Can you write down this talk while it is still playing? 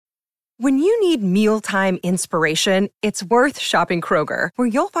When you need mealtime inspiration, it's worth shopping Kroger, where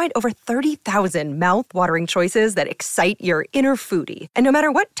you'll find over 30,000 mouth-watering choices that excite your inner foodie. And no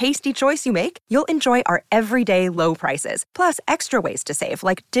matter what tasty choice you make, you'll enjoy our everyday low prices, plus extra ways to save,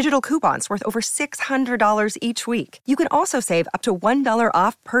 like digital coupons worth over $600 each week. You can also save up to $1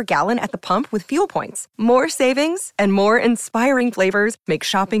 off per gallon at the pump with fuel points. More savings and more inspiring flavors make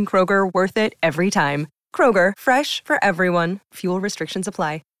shopping Kroger worth it every time. Kroger, fresh for everyone. Fuel restrictions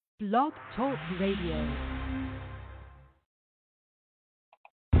apply. Blog Talk Radio.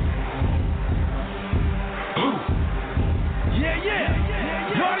 Yeah.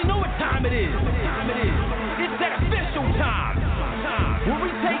 You already know what time it is. It's that official time. Where we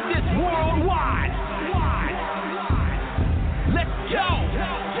take this worldwide. Let's go.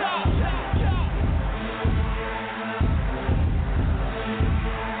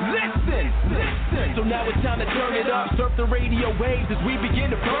 Listen. So now it's time to turn it up. Surf the radio waves as we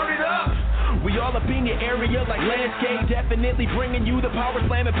begin to burn it up. We all up in your area like landscape, definitely bringing you the power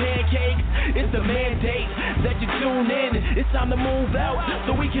slam and pancakes. It's the mandate that you tune in. It's time to move out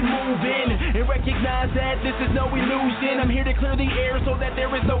so we can move in and recognize that this is no illusion. I'm here to clear the air so that there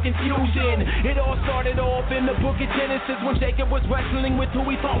is no confusion. It all started off in the book of Genesis when Jacob was wrestling with who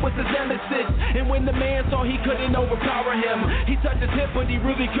he thought was his nemesis. And when the man saw he couldn't overpower him, he touched his hip but he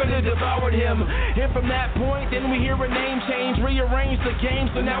really could have devoured him. And from that point, then we hear a name change, rearrange the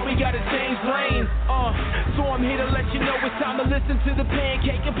game, so now we gotta change lanes. So I'm here to let you know it's time to listen to the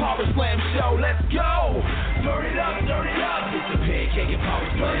Pancake and Power Slam show. Let's go! Turn it up. It's the Pancake and Power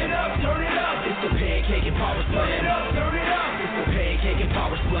Slam. Turn it up. It's the Pancake and Power Slam. Turn it up. It's the Pancake and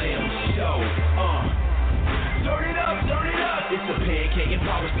Power Slam show. Turn it up. It's the Pancake and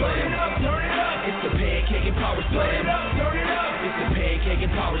Power Slam. Turn it up. It's the Pancake and Power Slam. Turn it up. It's the Pancake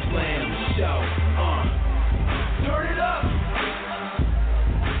and Power Slam show. Turn it up.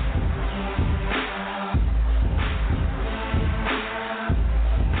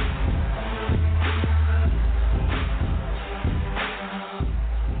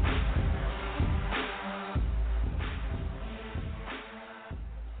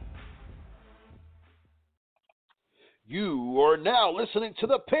 You are now listening to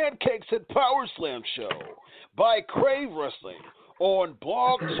the Pancakes and Power Slam show by Crave Wrestling on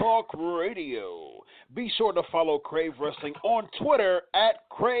Blog Talk Radio. Be sure to follow Crave Wrestling on Twitter at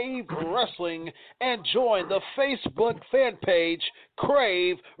Crave Wrestling and join the Facebook fan page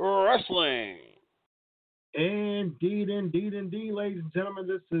Crave Wrestling. Indeed, ladies and gentlemen,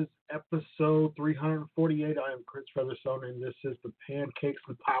 this is episode 348. I am Chris Featherstone, and this is the Pancakes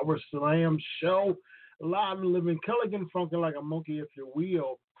and Power Slam show. Live and living, Kelligan funking like a monkey if you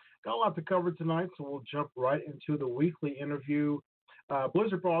will. Got a lot to cover tonight, so we'll jump right into the weekly interview.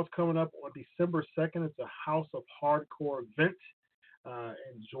 Blizzard Brawl is coming up on December 2nd. It's a House of Hardcore event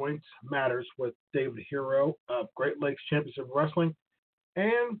in Joint Matters with David Hero of Great Lakes Championship Wrestling.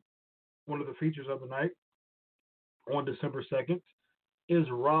 And one of the features of the night on December 2nd is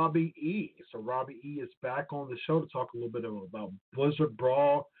Robbie E. So Robbie E is back on the show to talk a little bit about Blizzard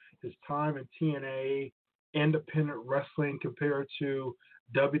Brawl, his time in TNA, independent wrestling compared to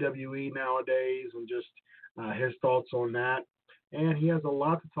WWE nowadays, and just his thoughts on that. And he has a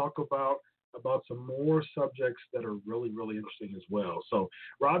lot to talk about some more subjects that are really, really interesting as well. So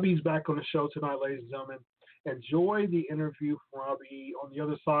Robbie's back on the show tonight, ladies and gentlemen. Enjoy the interview from Robbie. On the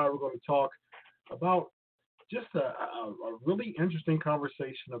other side, we're going to talk about just a really interesting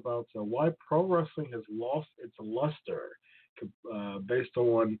conversation about why pro wrestling has lost its luster based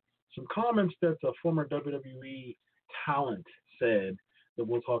on some comments that the former WWE talent said that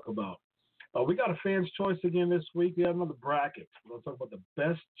we'll talk about. We got a fan's choice again this week. We have another bracket. We're going to talk about the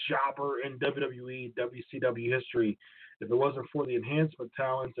best jobber in WWE, WCW history. If it wasn't for the enhancement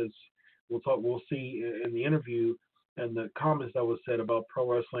talents, as we'll see in the interview and the comments that was said about pro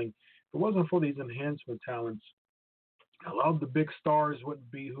wrestling, if it wasn't for these enhancement talents, a lot of the big stars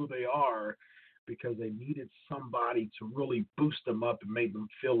wouldn't be who they are, because they needed somebody to really boost them up and make them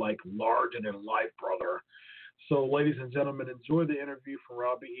feel like larger than life, brother. So, ladies and gentlemen, enjoy the interview from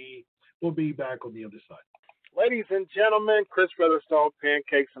Robbie E. We'll be back on the other side. Ladies and gentlemen, Chris Featherstone,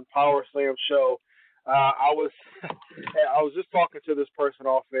 Pancakes and Power Slam show. I was just talking to this person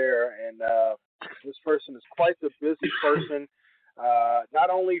off air, and this person is quite the busy person,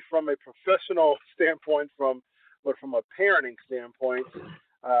 not only from a professional standpoint, but from a parenting standpoint.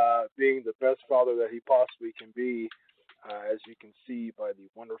 Being the best father that he possibly can be, as you can see by the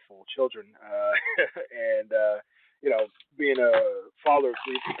wonderful children, and being a father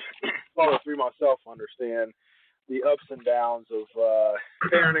of three myself, understand the ups and downs of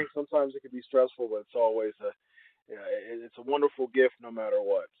parenting. Sometimes it can be stressful, but it's always it's a wonderful gift no matter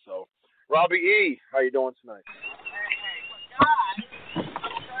what. So Robbie E., how you doing tonight?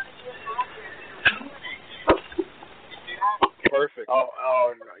 Perfect.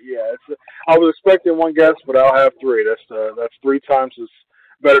 Oh, yeah. I was expecting one guest, but I'll have three. That's 3 times as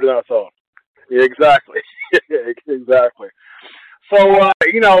better than I thought. Yeah, exactly. Exactly. So,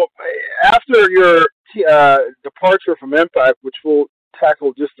 after your departure from Impact, which we'll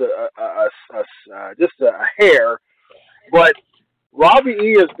tackle just a hair, but Robbie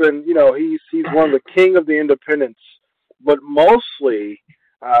E. has been, he's one of the king of the independents, but mostly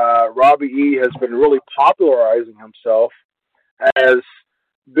Robbie E. has been really popularizing himself as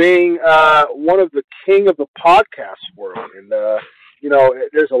being one of the king of the podcast world. And,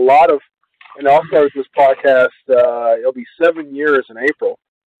 there's a lot of, and I'll start this podcast, it'll be 7 years in April.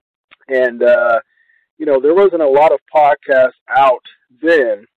 And, there wasn't a lot of podcasts out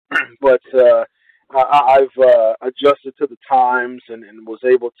then, but I've adjusted to the times and was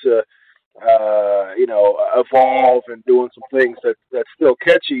able to, evolve and doing some things that's still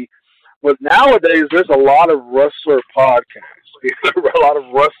catchy. But nowadays, there's a lot of wrestler podcasts. A lot of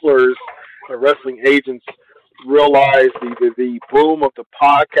wrestlers and wrestling agents realize the boom of the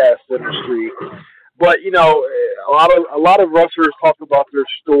podcast industry. But a lot of wrestlers talk about their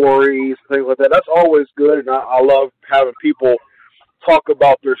stories, things like that. That's always good, and I love having people talk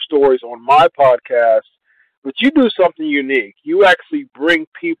about their stories on my podcast. But you do something unique. You actually bring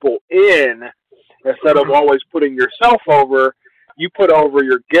people in instead of always putting yourself over. You put over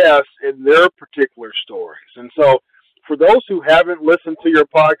your guests and their particular stories. And so, for those who haven't listened to your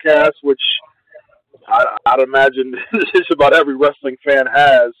podcast, which I'd imagine just about every wrestling fan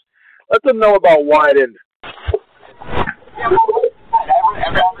has, let them know about why it ended. Yeah, well,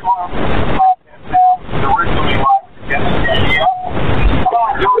 everyone on the podcast now originally liked the idea.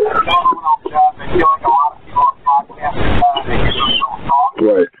 I don't do it for everyone else does. I feel like a lot of people on podcasts, they use them so strong.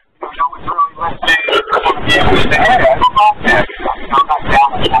 Right. No one's really listening. Hey, I have a podcast. I'm not down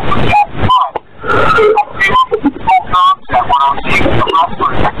with that, but I feel like the whole concept when I'm seeing the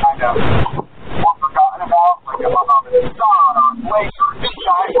wrestlers that kind of were forgotten about, like a Muhammad Hassan or Blake or this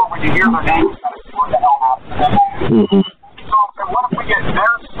guy, where when you hear their names, kind of what the hell happened to them. Mm-hmm. So I said, what if we get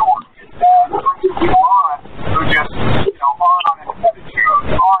their stories and bring some people on who just, aren't on independent shows,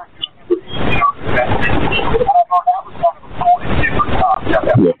 aren't doing and I thought that was kind of a cool and different concept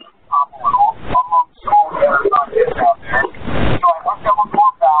that was popular amongst all the other podcasts out there. So I hooked up with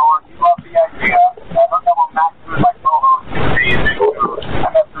More Power. He loved the idea. I hooked up with Max, who was my co-host. I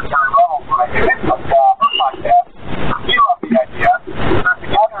met through Terry Reynolds when I did her podcast. He loved the idea. So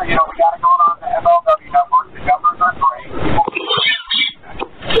together, we got it going on the MLW network. The numbers are great.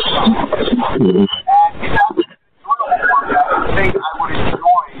 And it's actually enjoyable for me. I think I would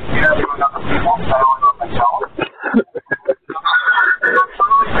enjoy interviewing other people, so I only know myself.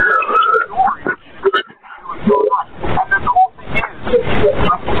 And the cool thing is,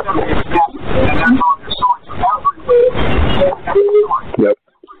 like you said, it's guests, and they're telling their stories. So every week, they have a story. Yep.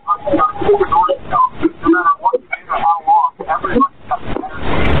 No matter what you do or how long, everybody's got the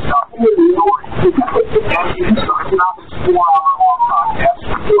entertaining stuff, stories. And so it's not this 4-hour-long podcast.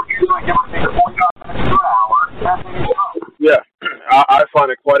 We're usually give or take 45 minutes to an hour. That's the show. Yeah, I find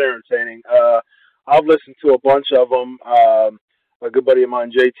it quite entertaining. I've listened to a bunch of them. A good buddy of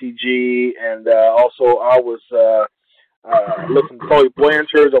mine, JTG, and also I was listening to Tully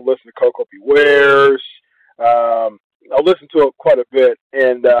Blanchard. I've listened to Coco Bewares. I listened to it quite a bit,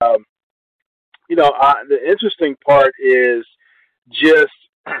 and the interesting part is just,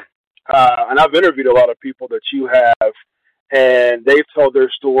 and I've interviewed a lot of people that you have, and they've told their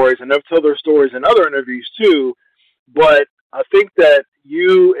stories, and they've told their stories in other interviews too. But I think that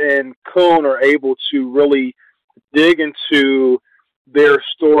you and Coon are able to really dig into their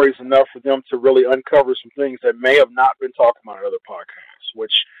stories enough for them to really uncover some things that may have not been talked about in other podcasts,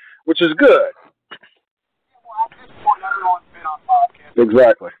 which is good. Well, at this point, everyone's been on podcasts.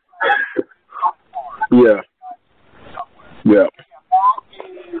 Exactly. Yeah. Yeah. Matt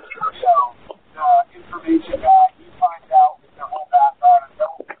is, the information guy. He finds out their whole background and their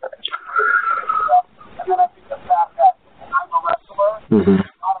whole stuff. And then I think the fact that I'm a wrestler, Mm-hmm. a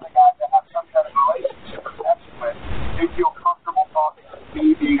lot of the guys that have some kind of relationship or connection with, they feel comfortable talking to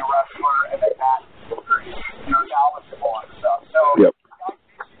me being a wrestler, and then Matt is very, knowledgeable and stuff. So Yep. I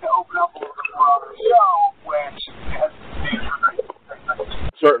need to open up a little bit more on our show, which has made for great.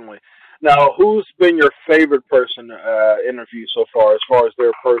 Certainly. Now, who's been your favorite person interview so far as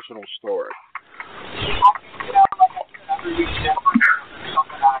their personal story?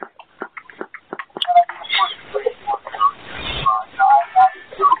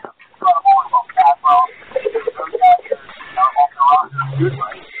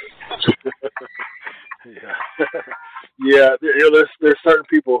 Yeah, there's certain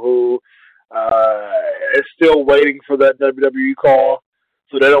people who is still waiting for that WWE call,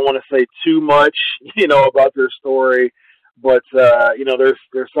 so they don't want to say too much, about their story. But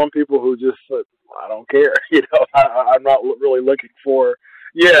there's some people who just I don't care. I'm not really looking for.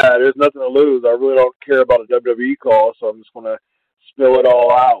 Yeah, there's nothing to lose. I really don't care about a WWE call, so I'm just going to spill it all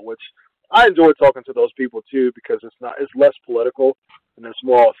out. Which I enjoy talking to those people too, because it's less political and it's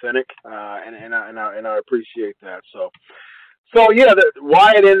more authentic, and I appreciate that. So yeah,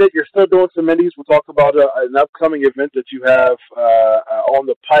 why it ended. You're still doing some indies. We'll talk about an upcoming event that you have on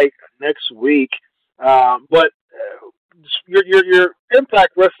the pike next week. But your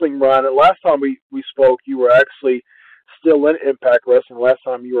Impact Wrestling run. Last time we spoke, you were actually still in Impact Wrestling. Last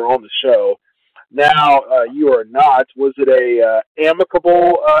time you were on the show. Now you are not. Was it a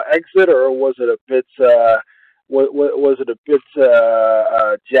amicable exit, or was it a bit? Was it a bit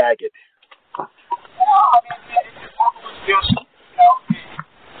jagged? I mean, it was just,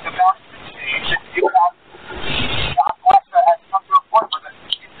 the boundaries changed. God bless that, has come to a point where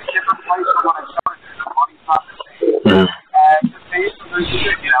it's a different place from when I started. The money's not the same. And the face of this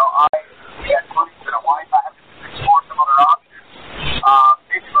shit, we had money for a wife. I had to explore some other options.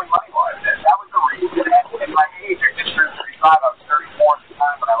 Basically, money-wise. That was the reason. And in my age, I just turned 35. I was 34 at the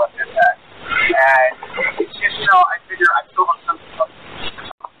time when I left Impact. And it's just, I figure I still have some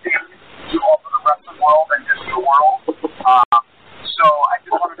things to offer the wrestling world and just the world. So I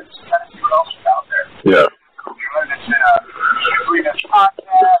just wanted to just kind of see what else was out there. Yeah. And it's been doing this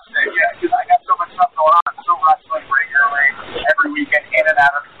podcast, and because I got so much stuff going on. I'm still wrestling regularly every weekend in and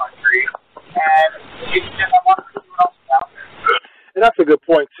out of the country. And it's just, I wanted to see what else was out there. And that's a good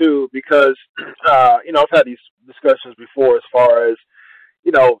point, too, because, I've had these discussions before as far as,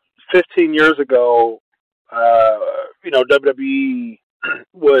 15 years ago, WWE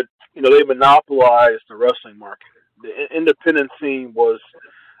would, they monopolized the wrestling market. The independent scene was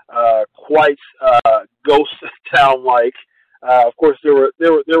quite ghost town-like. Of course, there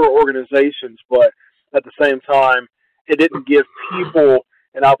were organizations, but at the same time, it didn't give people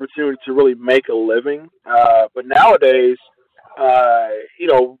an opportunity to really make a living. But nowadays,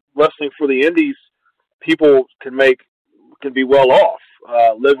 wrestling for the indies, people can be well off,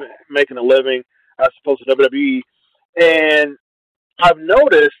 making a living as opposed to WWE. And I've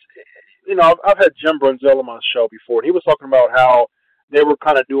noticed, I've had Jim Brunzell on my show before, and he was talking about how they were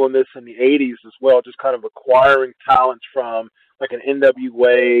kind of doing this in the 80s as well, just kind of acquiring talents from like an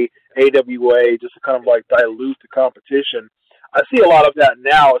NWA, AWA, just to kind of like dilute the competition. I see a lot of that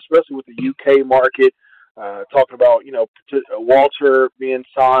now, especially with the UK market, talking about, Walter being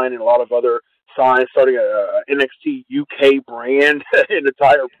signed and a lot of other signs, starting a NXT UK brand, an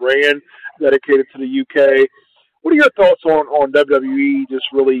entire brand dedicated to the UK. What are your thoughts on WWE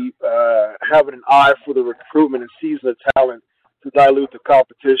just really having an eye for the recruitment and seizing the talent to dilute the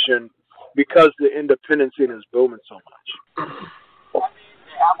competition because the independent scene is booming so much? I mean, they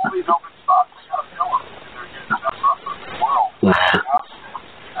have all these open spots. They got to fill them because they're getting the best wrestlers in the world. I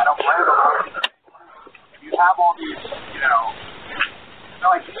don't blame them. If you have all these,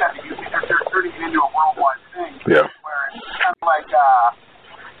 like you said, they're turning it into a worldwide thing. Yeah. Where it's kind of like, God,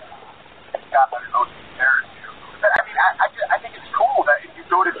 I don't know what to compare it to. I mean, I think it's cool that if you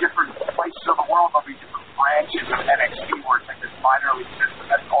go to different places of the world, there'll be different branches of NXT where it's like this minor league system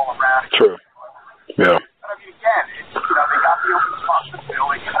that's all around. True. Yeah. But I mean, again, it's, they got the open spots to fill.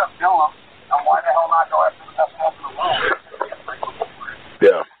 They got to fill them. And why the hell not go after the best ones in the world?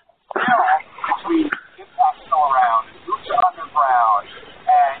 Yeah. Between Impact still around, and Lucha Underground,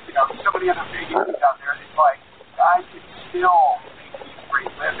 and, some of the other big indies out there, it's like, guys can still make these great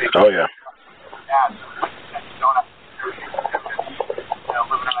living. Oh, yeah. Yeah, so like you said, you don't have to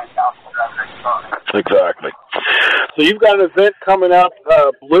live in a nice house and drive a nice car. Exactly. So you've got an event coming up,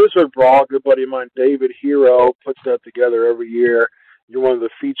 Blizzard Brawl. Good buddy of mine, David Hero, puts that together every year. You're one of the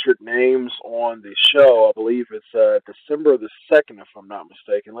featured names on the show. I believe it's December the 2nd, if I'm not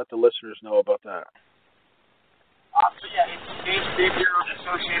mistaken. Let the listeners know about that. So yeah, it's Dave Hero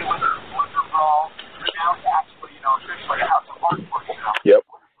associated with Blizzard Brawl. Now it's actually, officially a House of Hardcore show. Yep.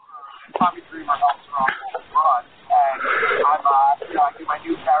 Tommy Dreamer helps her on the run, and I'm, I do my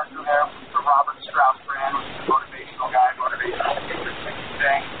new character there, which is the Robert Strauss brand, which is a motivational guy, motivational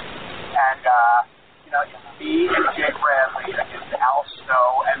thing, and it's me and Jake Bradley against Al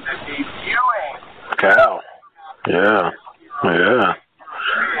Snow, and the debuting Cal. Yeah. Yeah.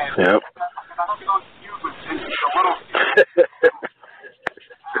 Yep. I don't think those feud was just a little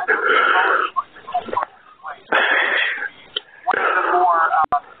one of the more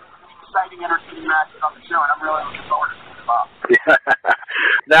exciting, entertaining matches on the show, and I'm really looking forward to seeing them up.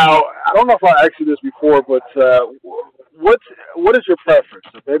 Now, I don't know if I asked you this before, but what is your preference,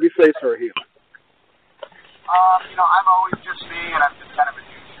 a babyface or a heel? I'm always just me, and I'm just kind of a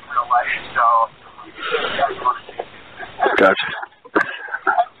douche in real life, so you can say what you want to say. Gotcha.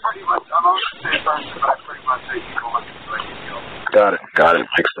 I'm always the same person, but I pretty much say people looking to like heel. Got it.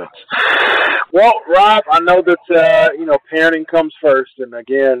 Makes sense. Well, Rob, I know that parenting comes first, and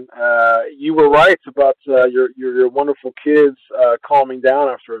again, you were right about your wonderful kids calming down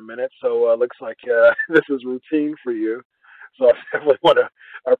after a minute. So looks like this is routine for you. So I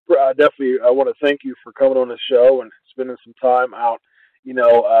definitely want to thank you for coming on the show and spending some time out.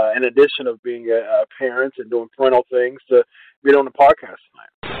 In addition of being a parent and doing parental things, to be on the podcast tonight.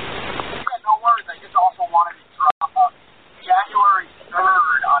 Yeah, no worries. I just also wanted to drop January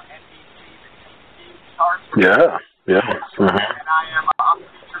 3rd on NBC. The TV starts. Yeah. And I'm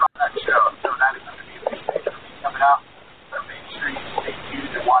featured on that show, so that is going to be a big thing for me coming out. So make sure you stay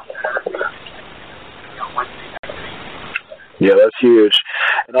tuned and watch that every Wednesday night. Yeah, that's huge.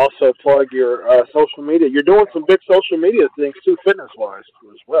 And also plug your social media. You're doing some big social media things too, fitness-wise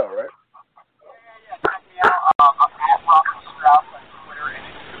as well, right? Yeah. Check me out. I'm at Robert Strauss on Twitter and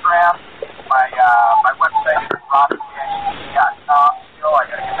Instagram. My website is robbie.com. Still, I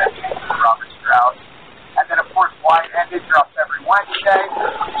got to get that changed to Robert Strauss. And then, of course, Wide Ended drops every Wednesday.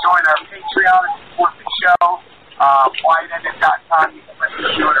 Join our Patreon and support the show. WideEnded.com. You can listen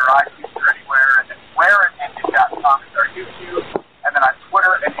to it or iTunes or anywhere. And then WhereItEnded.com is our YouTube. And then on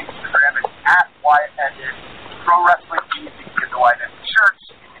Twitter and Instagram, it's at Wyatt Ended. Pro Wrestling Tees. You can get the Wyatt Ended shirts.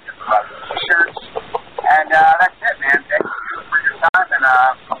 You can get the Wyatt t-shirts. And that's it, man. Thank you for your time. And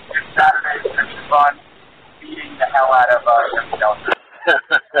it's Saturday. It's going to be fun beating the hell out of Delta.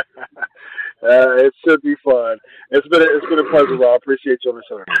 It should be fun. It's been a pleasure, Rob. Appreciate you on the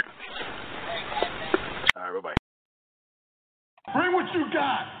show. All right, bye-bye. Bring what you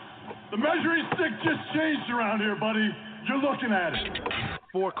got. The measuring stick just changed around here, buddy. You're looking at it.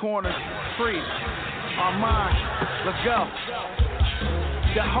 Four corners, free. Armand, let's go.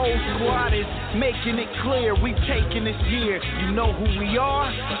 The whole squad is making it clear we taking this year. You know who we are,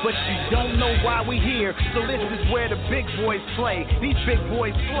 but you don't know why we here. So this is where the big boys play. These big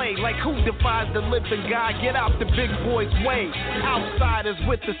boys play like who defies the living God? Get out the big boys' way. Outsiders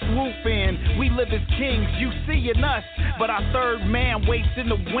with the swoop in. We live as kings. You see in us, but our third man waits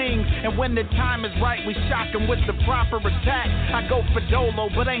in the wings. And when the time is right, we shock him with the proper attack. I go for Dolo,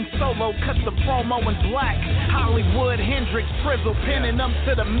 but ain't solo. Cut the promo in black. Hollywood, Hendrix, Frizzle, pinning them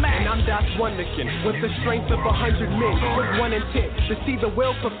to the max. And I'm Doc Wonderkin with the strength of 100 men, with 1 intent to see the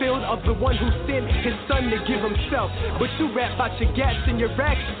will fulfilled of the one who sent his son to give himself. But you rap about your gats and your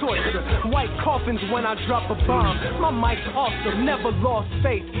rags torture. White coffins when I drop a bomb. My mic's awesome, never lost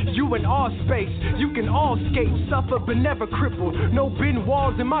faith. You in our space, you can all skate, suffer but never cripple. No bend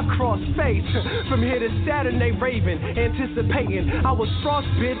walls in my cross face. From here to Saturn they raving, anticipating. I was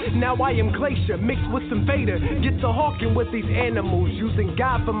frostbit, now I am glacier, mixed with some Vader. Get to hawking with these animals, using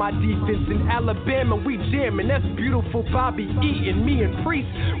God for my defense. In Alabama we jamming, that's beautiful Bobby Eaton. Me and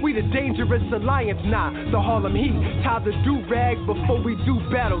Priest, we the dangerous alliance. Nah, the Harlem Heat, tie the do-rag before we do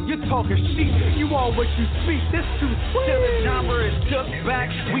battle. You're talking shit, you all what you speak, this too sweet. Till the genre is took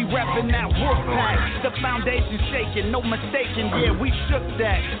back, we reppin' that wolf pack. The foundation shaking, no mistaking, yeah, we shook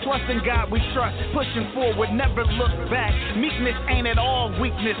that. Trust in God we trust, pushing forward, never look back. Meekness ain't at all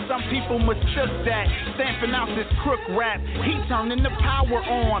weakness, some people mistook that. Stamping out this crook rap, he turning the power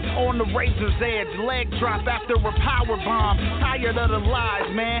on the razor's edge. Leg drop after a power bomb. Tired of the lies,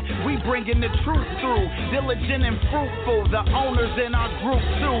 man, we bringing the truth through. Diligent and fruitful, the owners in our group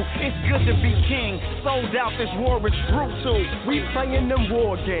too. It's good to be king, sold out, this war is brutal. We playing them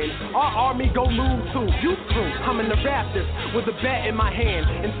war games, our army go lose too. You through, I'm in the rafters with a bat in my hand,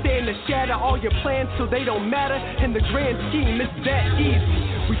 and stand to shatter all your plans till they don't matter. In the grand scheme, it's that easy.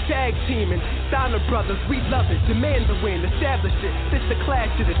 We tag teaming, Steiner Brothers, we love it. Demand the win, establish it. This the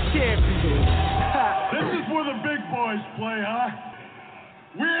clash of the champions. This is where the big boys play, huh?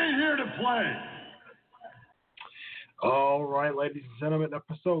 We ain't here to play. All right, ladies and gentlemen,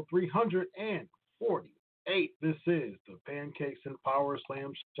 episode 348. This is the Pancakes and Power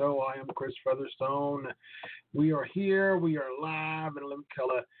Slam Show. I am Chris Featherstone. We are here. We are live in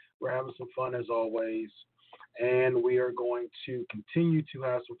Limkella. We're having some fun as always. And we are going to continue to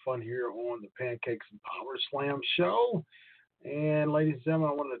have some fun here on the Pancakes and Power Slam Show. And ladies and gentlemen,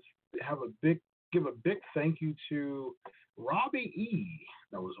 I want to give a big thank you to Robbie E.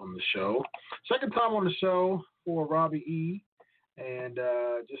 that was on the show. Second time on the show for Robbie E. And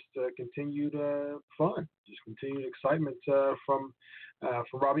just continued fun, just continued excitement from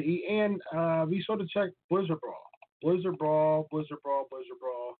Robbie E. And be sure to check Blizzard Brawl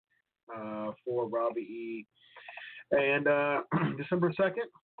for Robbie E. And December 2nd,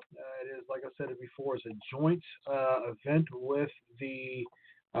 it is, like I said it before, it's a joint event with the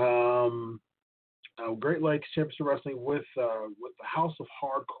Great Lakes Championship Wrestling with the House of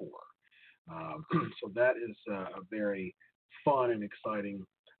Hardcore. So that is a very fun and exciting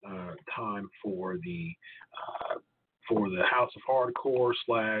time for the House of Hardcore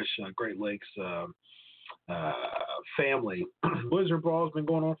 / Great Lakes family. Blizzard Brawl has been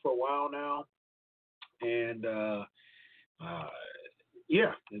going on for a while now, and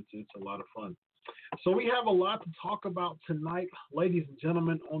yeah, it's a lot of fun. So we have a lot to talk about tonight, ladies and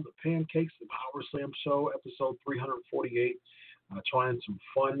gentlemen, on the Pancakes and Power Slam Show, episode 348. Trying some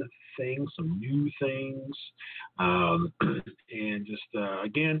fun things, some new things, and just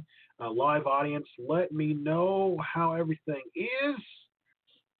again, live audience, let me know how everything is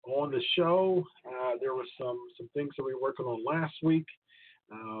on the show. There were some things that we were working on last week,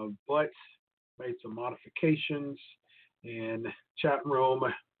 but made some modifications. And chat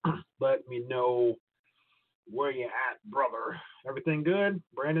room, let me know where you at, brother. Everything good?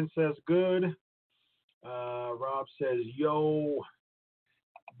 Brandon says good. Rob says, yo,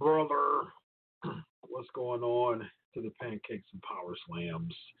 brother, what's going on to the Pancakes and Power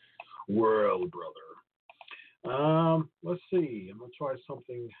Slams world, brother? Let's see. I'm going to try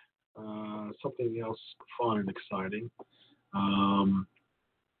something else fun and exciting.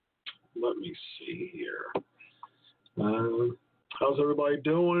 Let me see here. How's everybody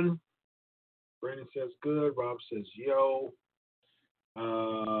doing? Brandon says good. Rob says, yo.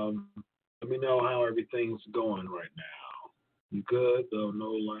 Let me know how everything's going right now. You good, though?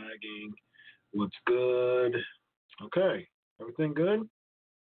 No lagging. What's good? Okay. Everything good?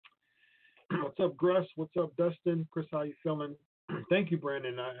 What's up, Gus? What's up, Dustin? Chris, how you feeling? Thank you,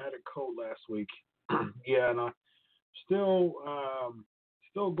 Brandon. I had a cold last week. Yeah, and I'm still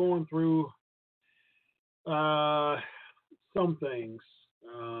going through some things.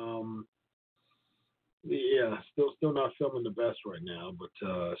 Yeah, still not feeling the best right now, but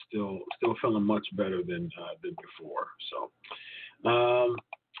still feeling much better than before. So, all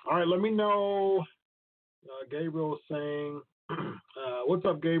right, let me know. Gabriel is saying, "What's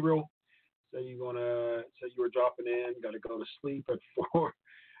up, Gabriel?" Say you were dropping in. Got to go to sleep at 4.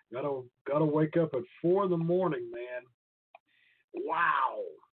 Gotta wake up at 4 in the morning, man. Wow,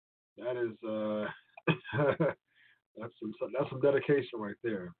 that is that's some dedication right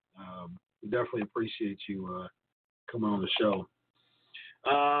there. We definitely appreciate you coming on the show.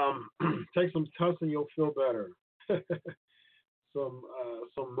 Take some Tussin, you'll feel better. some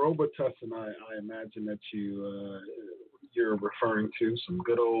Robitussin, I imagine that you're referring to. Some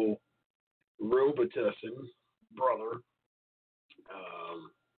good old Robitussin, brother.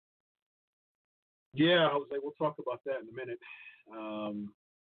 Yeah, Jose, we'll talk about that in a minute.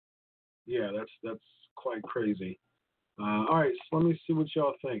 Yeah, that's quite crazy. All right, so let me see what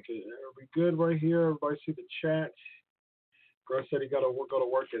y'all think. Are we good right here? Everybody see the chat? Gus said he got to go to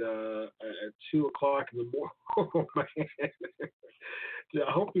work at 2 o'clock in the morning. Oh, man. Yeah,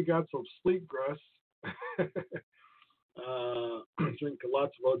 I hope you got some sleep, Gus. Drink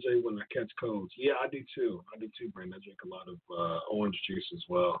lots of OJ when I catch colds. Yeah, I do too, Brandon. I drink a lot of orange juice as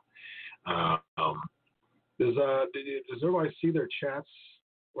well. Does everybody see their chats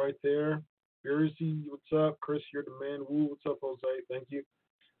right there? Jersey, what's up? Chris, you're the man. Woo, what's up, Jose? Thank you.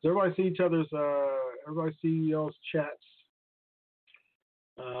 Does everybody see each other's? Everybody see y'all's chats?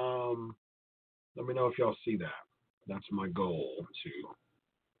 Let me know if y'all see that. That's my goal to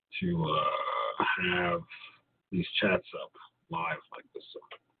have these chats up live like this.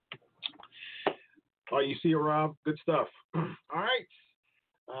 Oh, you see it, Rob? Good stuff. All right.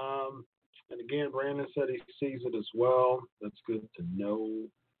 And again, Brandon said he sees it as well. That's good to know.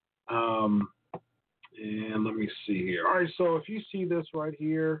 And let me see here. All right, so if you see this right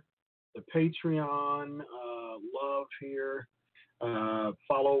here, the Patreon love here,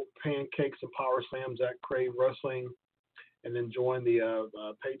 follow Pancakes and Power Slams at Crave Wrestling, and then join the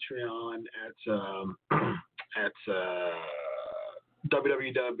Patreon at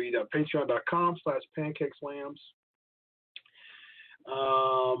www.patreon.com/PancakeSlams.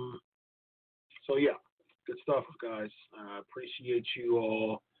 So yeah, good stuff, guys. I appreciate you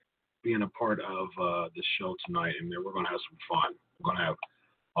all being a part of this show tonight, and we're going to have some fun. We're going to have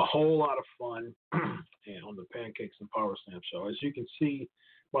a whole lot of fun on the Pancakes and Power Slam Show. As you can see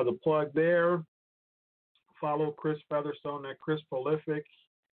by the plug there, follow Chris Featherstone at Chris Prolific,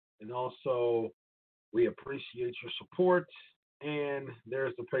 and also we appreciate your support. And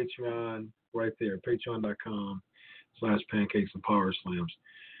there's the Patreon right there, patreon.com/Pancakes and Power Slams.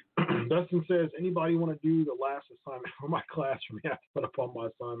 Dustin says, anybody want to do the last assignment for my class for me? I have to put up all my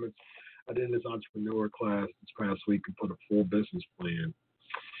assignments. I did this entrepreneur class this past week and put a full business plan.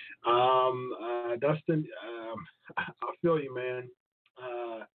 Dustin, I feel you, man.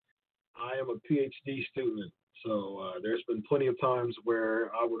 I am a PhD student, so there's been plenty of times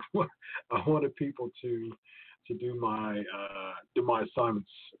where I wanted people to do my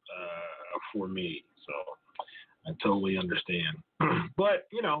assignments for me. So I totally understand. But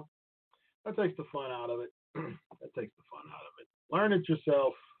that takes the fun out of it. Learn it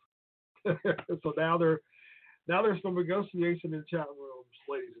yourself. So now there's some negotiation in chat rooms,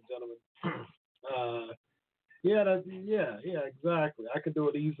 ladies and gentlemen. Yeah, exactly. I could do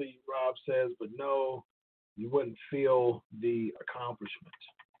it easily, Rob says, but no, you wouldn't feel the accomplishment.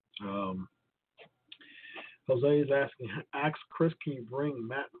 Jose is asking, ask Chris, can you bring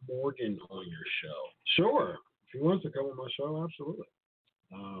Matt Morgan on your show? Sure. If he wants to come on my show, absolutely.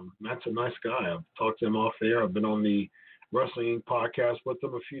 Matt's a nice guy. I've talked to him off air. I've been on the Wrestling podcast with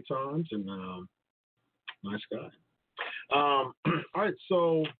him a few times, and nice guy. All right,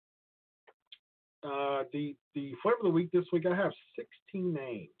 so the flavor of the week this week, I have 16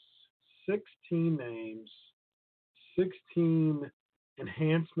 names. 16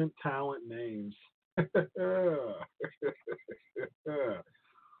 enhancement talent names.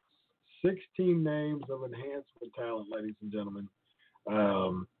 16 names of enhancement talent, ladies and gentlemen.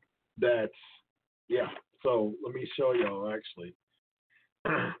 So let me show y'all actually.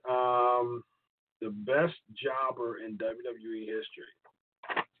 The best jobber in WWE history.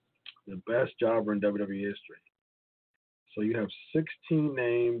 The best jobber in WWE history. So you have 16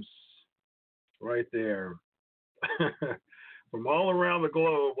 names right there from all around the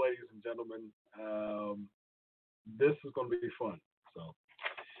globe, ladies and gentlemen. This is going to be fun. So,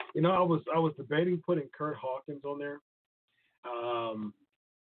 I was debating putting Kurt Hawkins on there,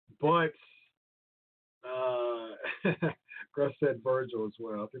 but Chris said Virgil as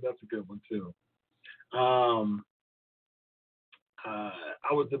well. I think that's a good one too. I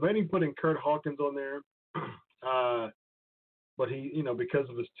was debating putting Kurt Hawkins on there, but he, because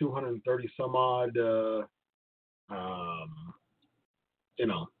of his 230 some odd,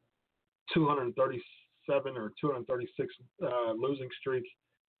 237 or 236 losing streak.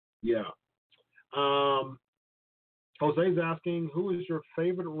 Yeah. Jose's asking, who is your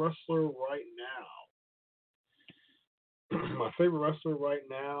favorite wrestler right now? My favorite wrestler right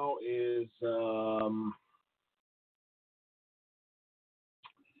now is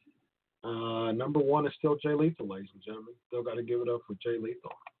number one is still Jay Lethal, ladies and gentlemen. Still got to give it up for Jay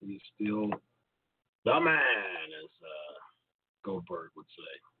Lethal. He's still the man, as Goldberg would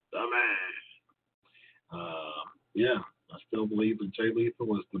say. The man. Yeah, I still believe that Jay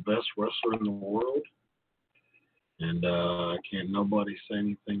Lethal is the best wrestler in the world. And can't nobody say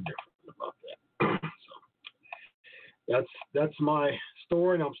anything different about that. So that's my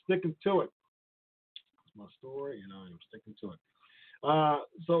story, and I'm sticking to it. It's my story, and I'm sticking to it.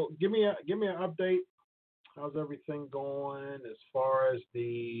 So give me an update. How's everything going as far as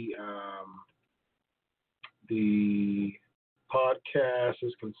the podcast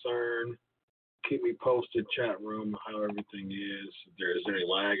is concerned? Keep me posted, chat room, how everything is. Is there any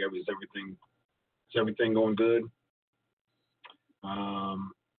lag? Is everything going good?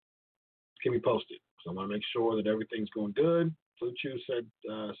 Keep me posted. So I want to make sure that everything's going good. Blue Chew said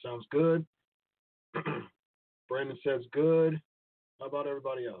sounds good. Brandon says good. How about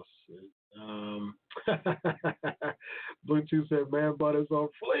everybody else? Blue Chew said man butt is on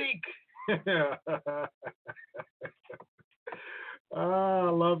fleek. I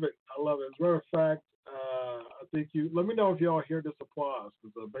love it. As a matter of fact, I think let me know if y'all hear this applause,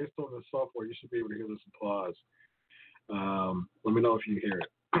 because based on the software, you should be able to hear this applause. Let me know if you hear it.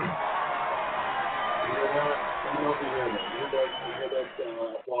 You hear that? Let me know if you hear that. You hear that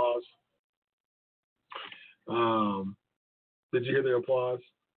applause? Did you hear the applause?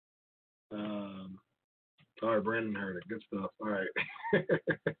 All right, Brandon heard it. Good stuff. All right.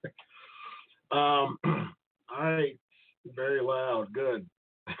 All right. Very loud. Good.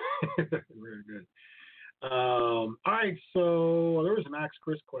 Very good. All right. So there was an Ask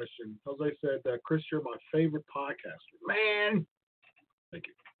Chris question. Jose said, Chris, you're my favorite podcaster. Man. Thank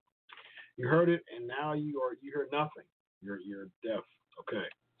you. You heard it, and now you hear nothing. You're deaf. Okay.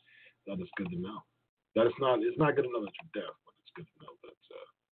 That is good to know. It's not good to know that you're deaf, but it's good to know that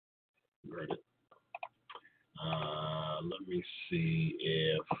you heard it. Let me see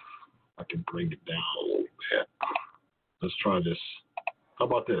if I can bring it down a little bit. Let's try this. How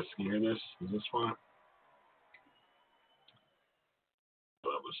about this? Can you hear this? Is this fine?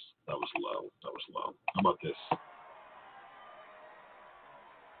 That was low. How about this?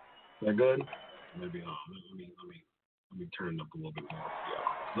 Is that good? Maybe let me Let me turn it up a little bit more.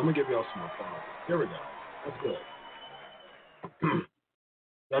 Yeah. Let me give y'all some applause. Here we go. That's good.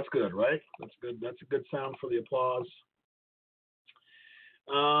 That's good, right? That's good. That's a good sound for the applause.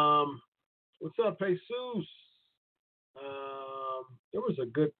 What's up, Jesus? There was a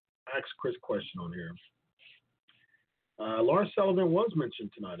good Ask Chris question on here. Lars Sullivan was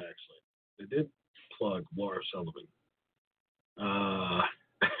mentioned tonight, actually. They did plug Lars Sullivan.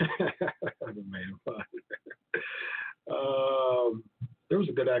 There was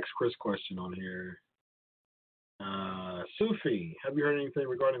a good Ask Chris question on here. Sufi, have you heard anything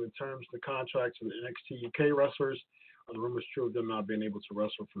regarding the terms of the contracts of the NXT UK wrestlers? Are the rumors true of them not being able to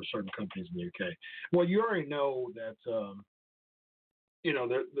wrestle for certain companies in the UK? Well, you already know that,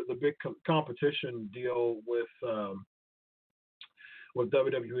 the big competition deal with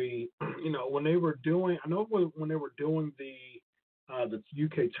WWE, when they were doing the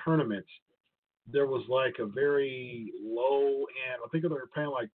UK tournament, there was like a very low end. I think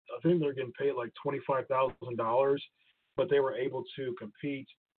they're getting paid like $25,000, but they were able to compete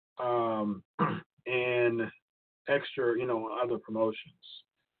in extra, other promotions.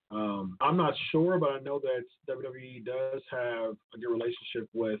 I'm not sure, but I know that WWE does have a good relationship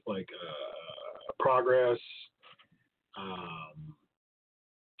with like Progress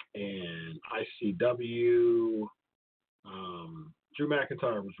and ICW. Drew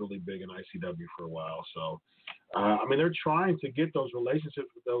McIntyre was really big in ICW for a while. So, they're trying to get those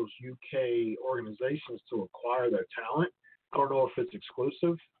relationships with those UK organizations to acquire their talent. I don't know if it's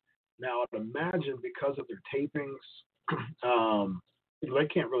exclusive. Now, I'd imagine because of their tapings, they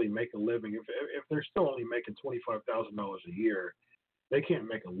can't really make a living. If they're still only making $25,000 a year, they can't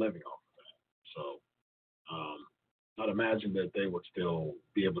make a living off of that. So, I'd imagine that they would still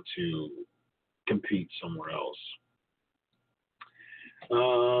be able to compete somewhere else.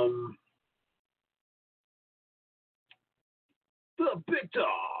 The big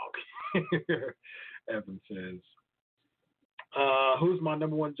dog, Evan says. Who's my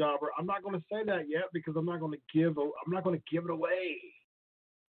number one jobber? I'm not going to say that yet because I'm not going to give it away.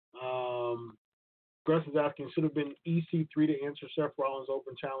 Gress is asking, should have been EC3 to answer Seth Rollins'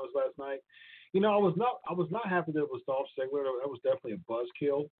 open challenge last night. I was not happy that it was Dolph Ziggler. That was definitely a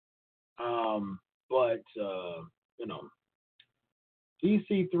buzzkill. But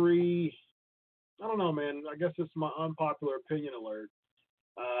EC3, I don't know, man. I guess it's my unpopular opinion alert.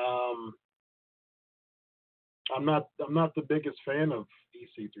 I'm not the biggest fan of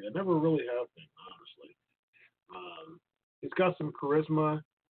EC3. I never really have been, honestly. He's got some charisma.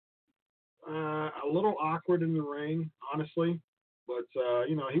 A little awkward in the ring, honestly. But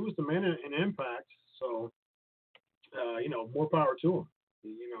he was the man in Impact, so more power to him.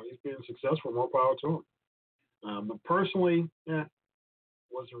 He's been successful. More power to him. But personally,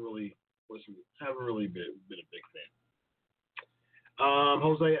 haven't really been a big fan.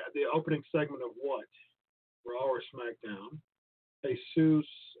 Jose, the opening segment of what? Raw or SmackDown? Jesus,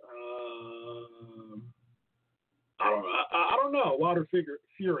 I don't know. Wilder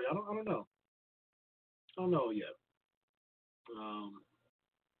Fury. I don't know. I don't know yet.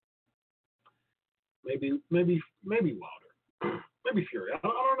 Maybe Wilder. Maybe Fury. I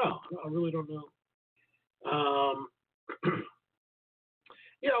don't know. I really don't know.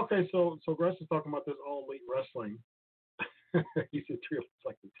 Yeah, okay, so Gress is talking about this All Elite Wrestling. He said 3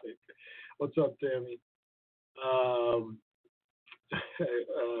 like the tape. What's up, Tammy?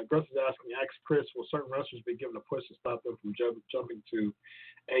 Gress is asking, ask Chris, will certain wrestlers be given a push to stop them from jumping to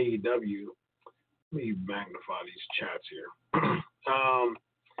AEW? Let me magnify these chats here.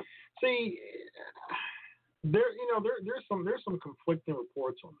 See, there's some conflicting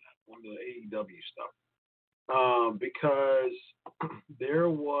reports on that, on the AEW stuff. Because there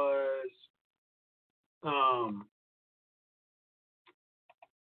was,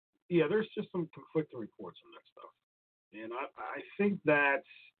 there's just some conflicting reports on that stuff, and I think that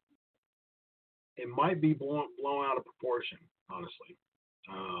it might be blown out of proportion. Honestly,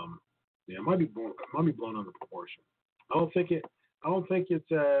 it might be blown out of proportion. I don't think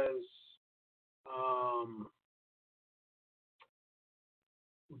it's as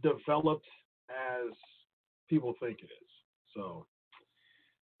developed as people think it is. So,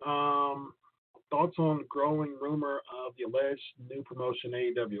 thoughts on growing rumor of the alleged new promotion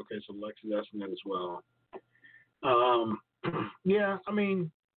AEW? Okay, so Lex is asking that as well.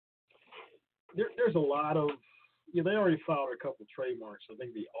 There's a lot of, they already filed a couple trademarks. I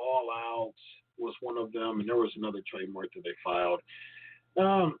think the All Out was one of them, and there was another trademark that they filed.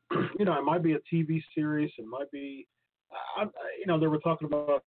 It might be a TV series. It might be, they were talking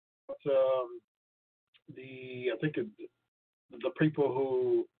about the people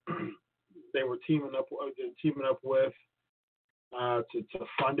who they were teaming up with to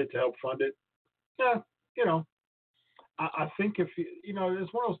fund it, to help fund it. Yeah, you know, I think if you know,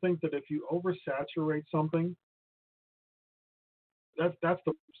 it's one of those things that if you oversaturate something, that's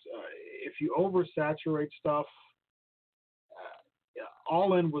the if you oversaturate stuff,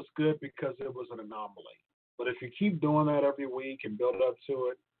 All In was good because it was an anomaly. But if you keep doing that every week and build up to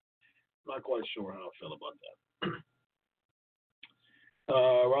it, I'm not quite sure how I feel about that.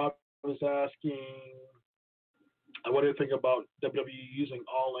 Rob was asking, what do you think about WWE using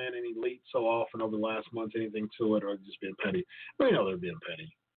All In and Elite so often over the last month? Anything to it, or just being petty? Well, you know they're being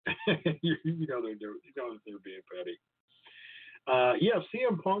petty. you know they're being petty. Yeah, if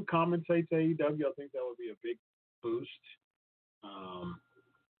CM Punk commentates AEW, I think that would be a big boost.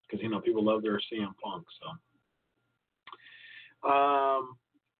 Because you know people love their CM Punk. So, all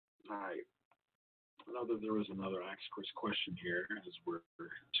right. I know that there was another Ask Chris question here as we're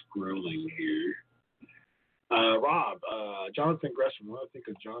scrolling here. Rob, Jonathan Gresham. What do I think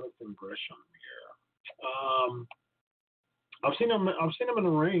of Jonathan Gresham here? I've seen him in the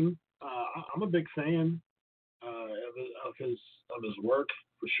ring. I'm a big fan of his work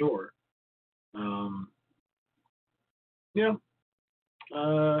for sure. Yeah.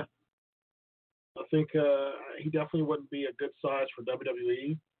 I think he definitely wouldn't be a good size for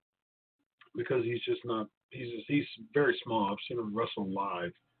WWE because he's just not. He's very small. I've seen him wrestle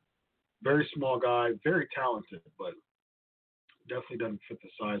live. Very small guy, very talented, but definitely doesn't fit the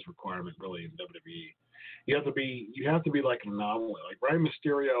size requirement really in WWE. You have to be like an anomaly. Like Rey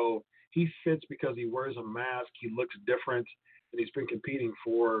Mysterio, he fits because he wears a mask. He looks different, and he's been competing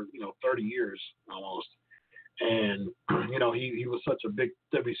for 30 years almost. And he was such a big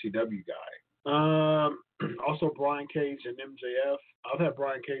WCW guy. Also Brian Cage and MJF. I've had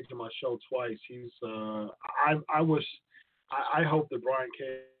Brian Cage on my show twice. He's I hope that Brian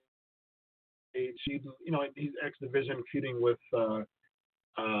Cage, he's X Division feuding with Sami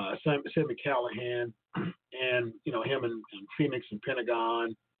Callihan, and him and Phoenix and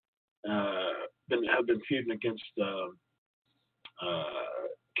Pentagon have been feuding against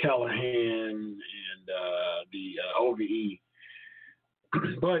Callahan and the OVE.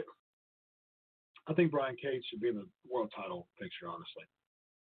 But I think Brian Cage should be in the world title picture, honestly.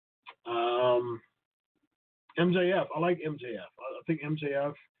 MJF, I like MJF. I think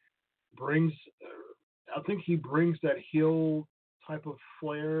MJF brings that heel type of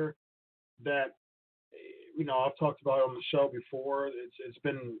flair that I've talked about on the show before.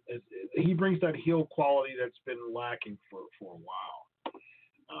 He brings that heel quality that's been lacking for a while.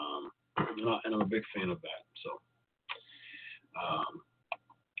 And I'm a big fan of that. So,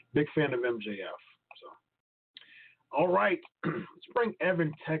 big fan of MJF. So, all right, let's bring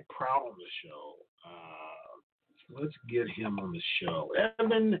Evan Tech Proud on the show. Let's get him on the show.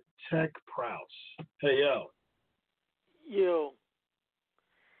 Evan Tech Prouse. Hey, yo. Yo.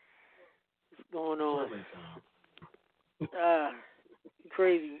 What's going on?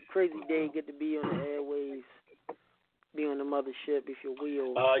 Crazy day. Good to be on the airwaves. Be on the mothership, if you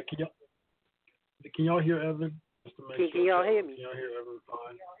will. Can y'all hear Evan? Can y'all hear me? Can y'all hear Evan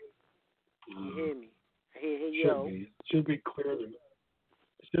fine? Can you hear me? Hey, yo. Should be clearer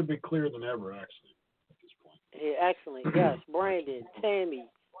than ever, actually. Hey, excellent. Yes, Brandon, Tammy,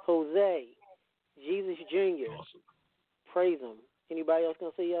 Jose, Jesus Jr. Awesome. Praise him. Anybody else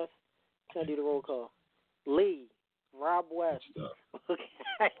gonna say yes? Can I do the roll call? Lee, Rob West. Okay,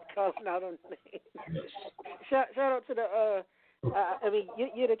 calling out on names. Yes. Shout out to the.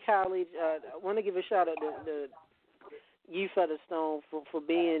 You're the college. I want to give a shout out to the you Featherstone for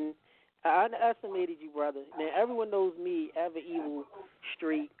being. I underestimated you, brother. Now, everyone knows me, Ever Evil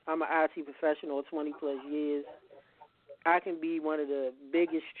Street. I'm an IT professional of 20 plus years. I can be one of the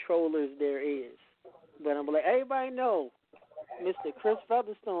biggest trollers there is. But I'm like, everybody know, Mr. Chris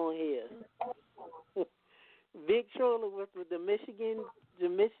Featherstone here. Big troller with the Michigan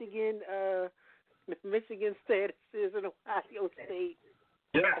statuses in Ohio State.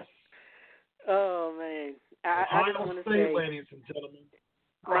 Yes. Oh, man. I just want to say, ladies and gentlemen.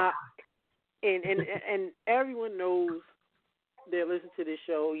 And everyone knows that listen to this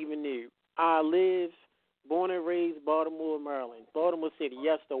show, even new. I live, born and raised, Baltimore, Maryland. Baltimore City,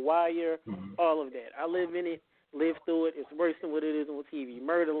 yes, The Wire, all of that. I live in it, live through it. It's worse than what it is on TV.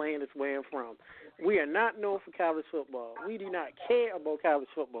 Murderland is where I'm from. We are not known for college football. We do not care about college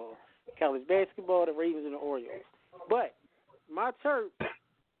football. College basketball, the Ravens and the Orioles. But my Terps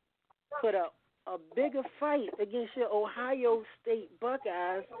put up a bigger fight against your Ohio State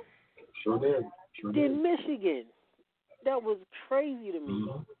Buckeyes than Michigan. That was crazy to me.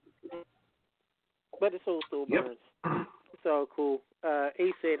 But it's all still burns. It's all cool.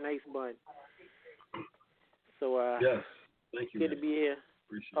 Ace said nice bun. So yes, thank you. Good man. to be here.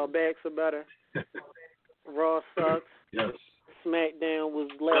 Appreciate Our backs are better. Raw sucks. Yes. SmackDown was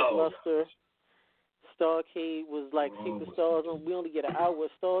lackluster. Starrcade was like Superstars. We only get an hour.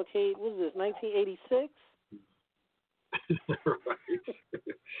 Starrcade, what was this, 1986? Right.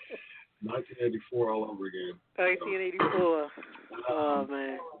 1984 all over again. 1984. Oh,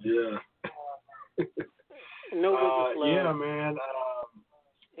 man. Yeah. No witness love. Yeah, man.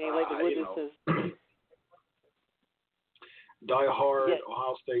 Ain't like the witnesses. Die-hard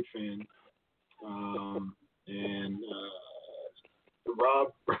Ohio State fan. And Rob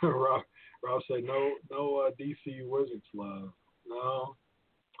said no DC Wizards love. No.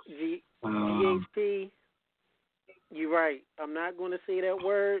 GHP, you're right. I'm not going to say that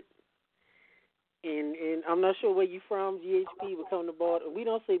word. And I'm not sure where you from, GHP, but come to Baltimore. We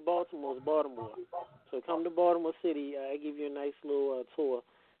don't say Baltimore, it's Baltimore. So come to Baltimore City. I give you a nice little tour.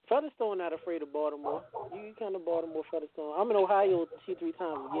 Featherstone not afraid of Baltimore. You come to Baltimore, Featherstone. I'm in Ohio 2-3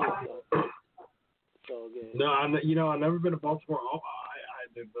 times a year, so it's all good. No, I've never been to Baltimore.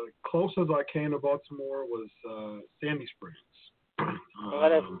 The closest I came to Baltimore was Sandy Springs.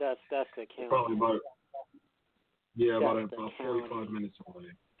 That's the county. Probably about 45 minutes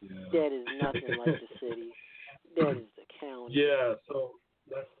away. Yeah. That is nothing like the city. That is the county. Yeah, so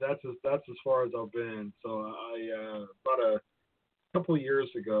that's as far as I've been. So I about a couple of years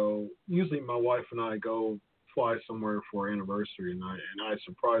ago, usually my wife and I go fly somewhere for our anniversary, and I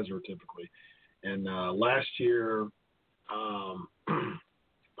surprise her typically. And last year, I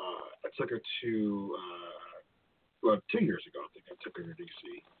took her to 2 years ago, I think I took her to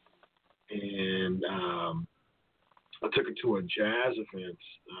DC, and I took her to a jazz event,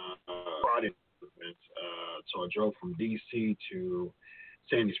 Friday event. So I drove from DC to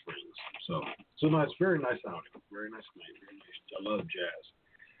Sandy Springs. So it's a nice, very nice outing. Very nice night. Very nice. I love jazz.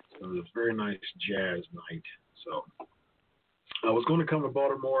 So it was a very nice jazz night. So I was going to come to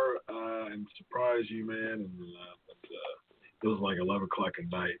Baltimore and surprise you, man, but it was like 11 o'clock at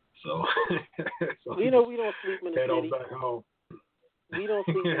night. So, we don't sleep in the head city. on back home. We don't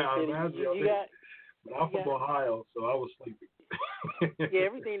sleep in the city. But I'm from Ohio, so I was sleeping. Yeah,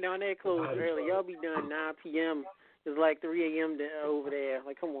 everything down there closed early. Y'all be done 9 p.m. It's like 3 a.m. over there.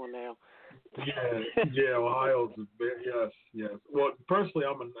 Like, come on now. Yeah, Ohio's yes. Well, personally,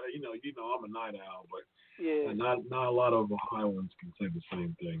 I'm a night owl, but not a lot of Ohioans can say the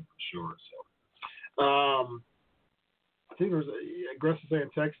same thing for sure. So, I think there's aggressive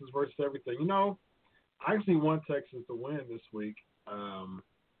saying Texas versus everything. I actually want Texas to win this week.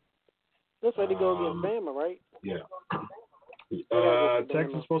 That's why they go against Bama, right? Yeah.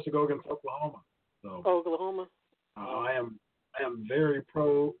 Texas is supposed to go against Oklahoma. So Oklahoma. I am very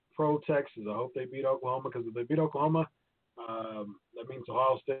pro Texas. I hope they beat Oklahoma, because if they beat Oklahoma, that means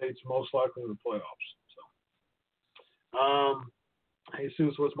Ohio State's most likely in the playoffs. So,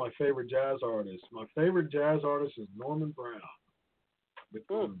 Jesus, what's my favorite jazz artist? My favorite jazz artist is Norman Brown. With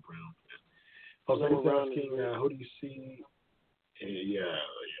Norman Brown. Jose's asking, who do you see? Yeah.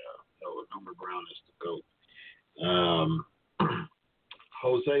 Norman Brown is the GOAT.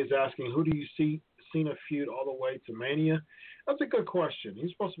 Jose's asking, who do you see Cena feud all the way to Mania? That's a good question.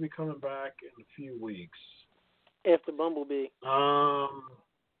 He's supposed to be coming back in a few weeks. After Bumblebee.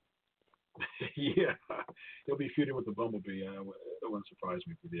 Yeah. He'll be feuding with the Bumblebee. That wouldn't surprise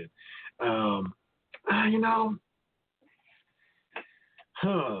me if he did.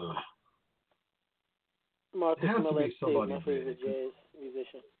 Marcus it has to Miller, be somebody my favorite jazz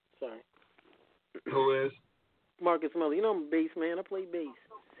musician. Sorry. Who is? Marcus Miller. I'm a bass man. I play bass.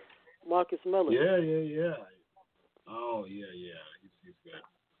 Marcus Miller. Yeah. Oh, yeah. He's good.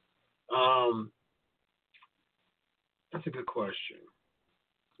 That's a good question.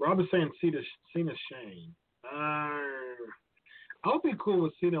 Rob is saying Cena Shane. I'll be cool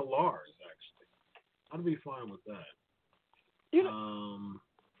with Cena Lars, actually. I'd be fine with that.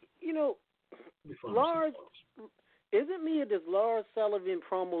 Lars, isn't me or does Lars Sullivan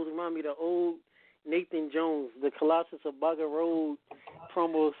promos remind me of the old Nathan Jones, the Colossus of Bugger Road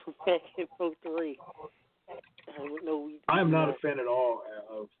promos from back in 03? I am not a fan at all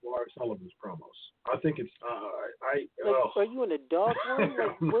of Lars Sullivan's promos. I think it's are you in the dark room?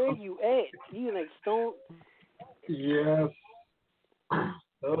 Like, where are you at? You like Stone? Yes.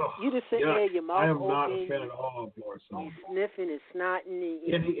 You just sitting there, your mouth open. I am not a fan at all of Lars Sullivan. Sniffing and snotting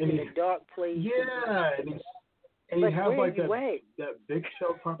in a dark place. Yeah, and he has like that big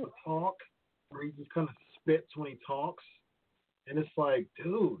show type of talk where he just kind of spits when he talks, and it's like,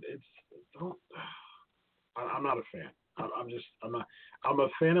 dude, I'm not a fan. I'm a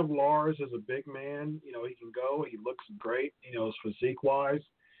fan of Lars as a big man. He can go. He looks great. His physique wise.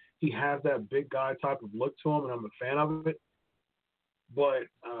 he has that big guy type of look to him, and I'm a fan of it. But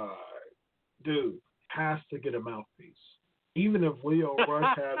dude has to get a mouthpiece. Even if Leo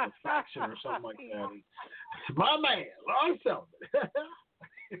Rush has a faction or something like that, my man, Lars Sullivan.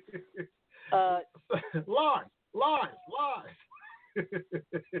 Lies.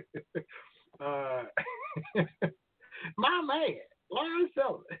 My man, Lars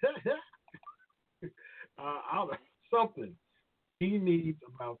Sullivan. Something. He needs a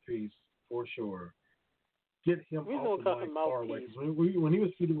mouthpiece for sure. Get him off the mic far away. When he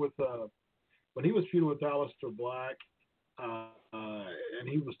was feuding with Aleister Black, and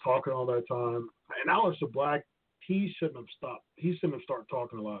he was talking all that time, and Aleister Black, he shouldn't have stopped. He shouldn't have started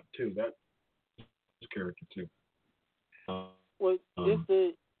talking a lot too. That his character too. Well, just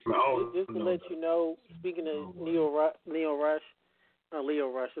to let you know, speaking of Leo Rush,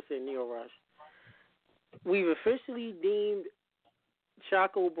 we've officially deemed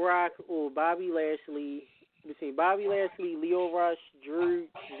Choco Brock or Bobby Lashley, between Bobby Lashley, Leo Rush, Drew,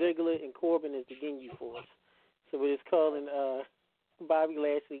 Ziggler, and Corbin as the Ginyu Force. So we're just calling Bobby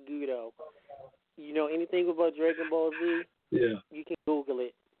Lashley Guido. You know anything about Dragon Ball Z? Yeah. You can Google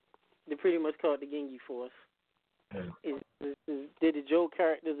it. They pretty much call it the Ginyu Force. Yeah. Did the Joe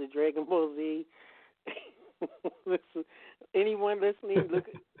characters of Dragon Ball Z? Anyone listening, look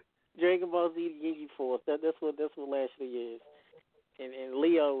at Dragon Ball Z, the Ginyu Force. That's what Lashley is. And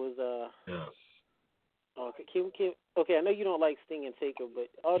Leo was Yes. Okay, I know you don't like Sting and Taker, but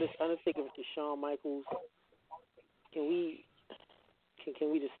all this Undertaker with Shawn Michaels, can we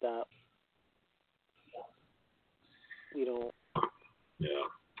just stop? We don't. Yeah.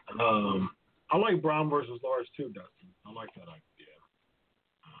 I like Brown versus Lars too, Dustin. I like that idea.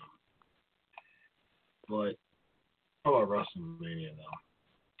 But how about WrestleMania though?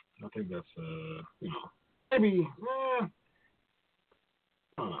 I think that's maybe.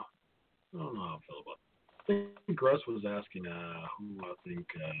 I don't know. I don't know how I feel about it. I think Russ was asking who I think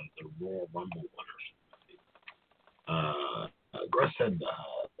the Royal Rumble winners would be. Russ said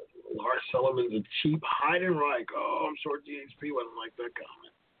Lars Sullivan's a cheap Heidenreich. Oh, I'm sure GHP wouldn't like that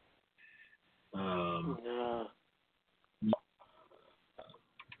comment.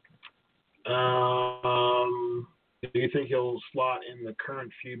 Do you think he'll slot in the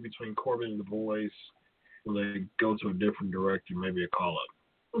current feud between Corbin and the Boys? Will they go to a different direction, maybe a call-up?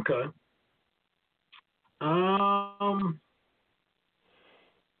 Okay.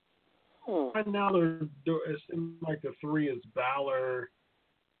 Right now, it seems like the three is Balor,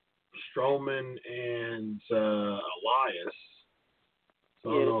 Strowman, and Elias. So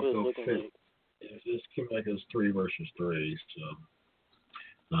I don't know if they'll fit. It just seems like it's 3 versus 3. So,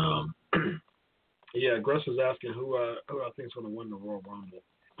 yeah, Gress is asking who I think is going to win the Royal Rumble.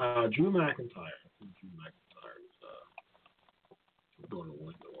 Drew McIntyre. I think Drew McIntyre is going to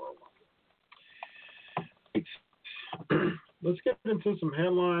win the Royal Rumble. Let's get into some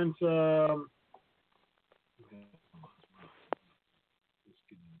headlines. Let's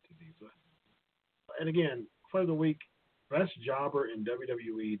get into these. And again, for the week, best jobber in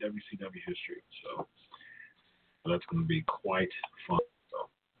WWE, WCW history. So that's going to be quite fun. So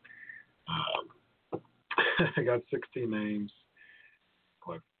I got 16 names.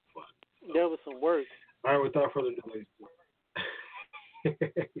 Quite fun. So. That was some work. All right, without further delay.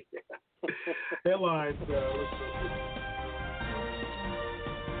 Headlines.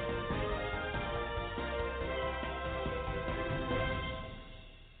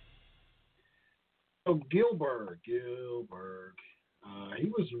 Gilbert. He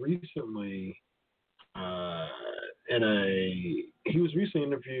was recently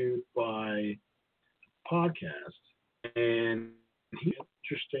interviewed by a podcast, and he had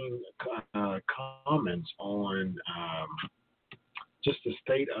interesting comments on just the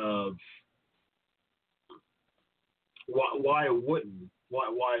state of why it wouldn't,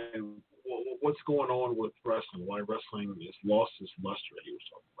 what's going on with wrestling, why wrestling has lost its luster that he was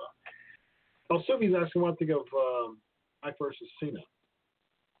talking about. Also, he's asking what I think of Mike versus Cena.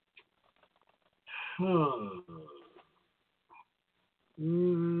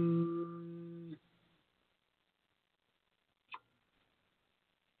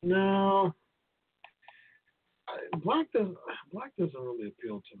 No. Black doesn't really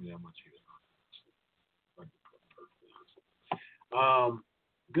appeal to me that much either.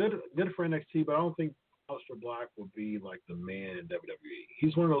 Good for NXT, but I don't think Aleister Black would be like the man in WWE.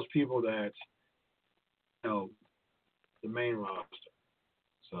 He's one of those people that, the main roster.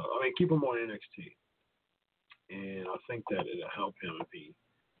 So I mean, keep him on NXT, and I think that it'll help him if he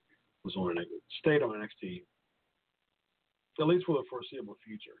was stayed on NXT, at least for the foreseeable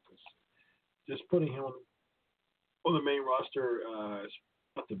future. Because just putting him on the main roster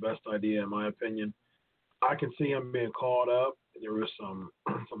the best idea in my opinion. I can see him being called up. There was some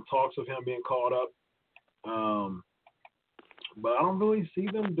talks of him being called up, but I don't really see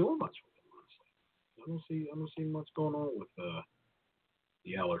them doing much with him. Honestly, I don't see much going on with the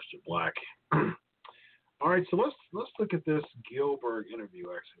Aleister Black. All right, so let's look at this Gillberg interview.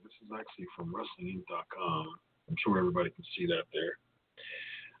 Actually, this is actually from WrestlingInc.com. I'm sure everybody can see that there.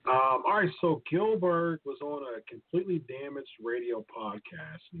 All right, so Gillberg was on a completely damaged radio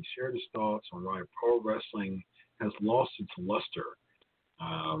podcast, and he shared his thoughts on why pro wrestling has lost its luster.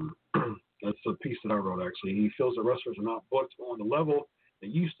 That's the piece that I wrote, actually. He feels that wrestlers are not booked on the level they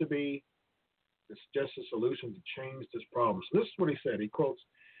used to be. It's just a solution to change this problem. So this is what he said. He quotes,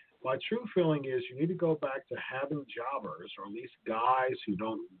 "My true feeling is you need to go back to having jobbers, or at least guys who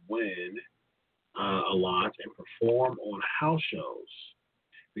don't win a lot, and perform on house shows.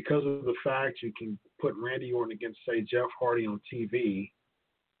 Because of the fact you can put Randy Orton against, say, Jeff Hardy on TV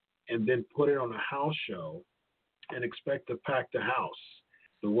and then put it on a house show and expect to pack the house.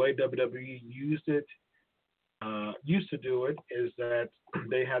 The way WWE used to do it is that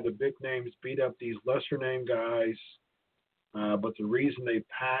they had the big names beat up these lesser name guys, but the reason they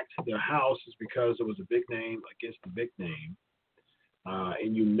packed the house is because it was a big name against a big name,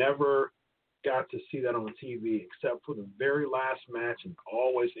 and you never got to see that on TV except for the very last match, and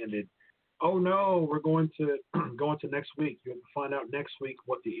always ended, oh no, we're going to go into next week. You have to find out next week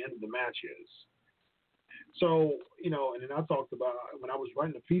what the end of the match is." So, and then I talked about, when I was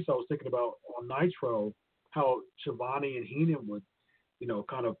writing the piece, I was thinking about on Nitro how Shivani and Heenan would,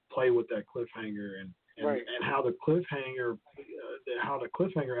 kind of play with that cliffhanger and how the cliffhanger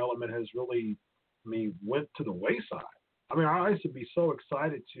element has really, went to the wayside. I used to be so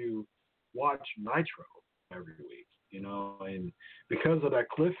excited to watch Nitro every week, and because of that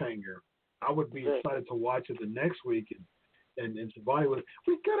cliffhanger, I would be excited to watch it the next week, and Shivani would,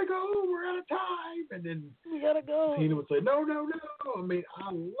 we gotta go, we're out of time, and then we gotta go. Tina would say, no.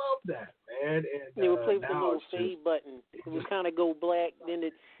 I love that, man. And they would play with the little fade button. It would kind of go black, then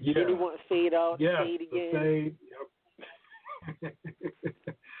it wouldn't fade out, fade again. Fade, yep.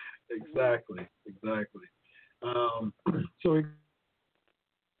 Exactly. So he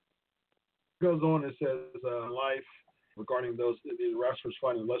goes on and says, life regarding the wrestlers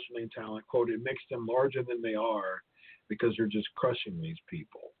fighting lesser name talent, quote, "It makes them larger than they are because they're just crushing these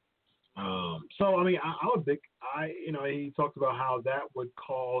people." He talked about how that would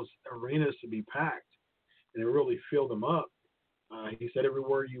cause arenas to be packed and it really fill them up. He said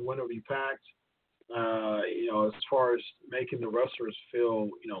everywhere you went it would be packed. As far as making the wrestlers feel,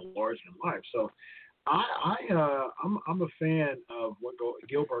 larger than life. So I'm a fan of what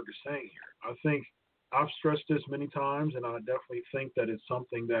Gillberg is saying here. I think I've stressed this many times, and I definitely think that it's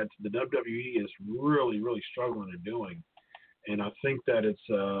something that the WWE is really, really struggling at doing. And I think that it's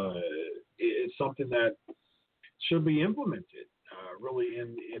something that should be implemented really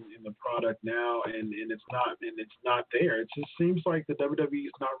in the product now, and it's not there. It just seems like the WWE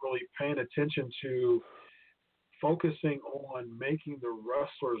is not really paying attention to focusing on making the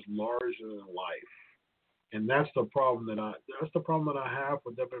wrestlers larger than life. And that's the problem that I have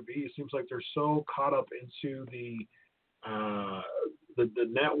with WWE. It seems like they're so caught up into the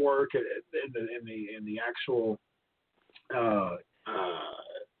network and the actual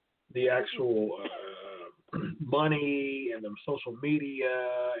money and the social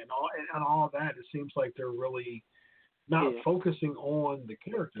media and all of that. It seems like they're really not focusing on the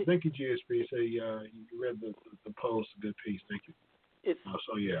character. Thank you, GSP. So you read the post. A good piece. Thank you.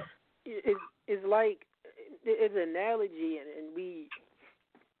 It's like it's an analogy, and we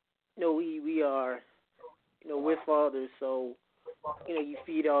are we're fathers, so you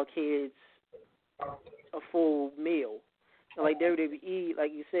feed our kids a full meal. And like WWE,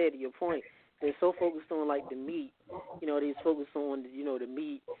 like you said, to your point, they're so focused on like the meat. They're focused on the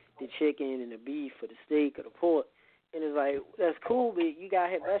meat, the chicken and the beef or the steak or the pork. And it's like, that's cool, but you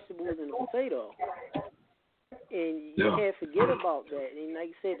gotta have vegetables and a potato. And you can't forget about that. And like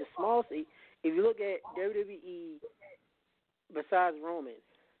you said, the small thing, if you look at WWE besides Roman,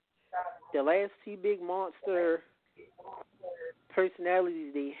 the last two big monster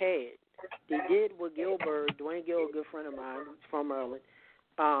personalities they had, they did what Gillberg, Dwayne Gill, a good friend of mine from Maryland,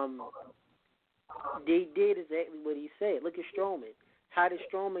 they did exactly what he said. Look at Strowman. How did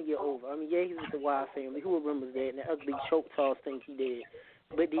Strowman get over? He was with the Wyatt family. Who remembers that? And the ugly choke toss thing he did.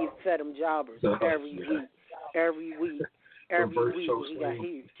 But they fed him jobbers every week. Every week he got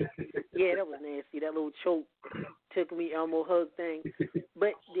huge. Yeah, that was nasty. That little choke, took me elbow hug thing.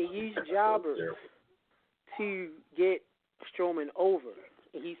 But they used jobbers to get Strowman over.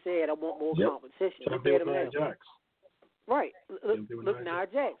 And he said, I want more competition. Nia Jax. Right. Look Nia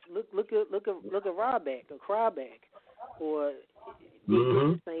Jax. Look at Ryback or Cryback, or they did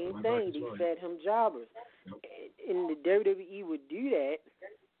the same thing. They fed him jobbers. Yep. And the WWE would do that.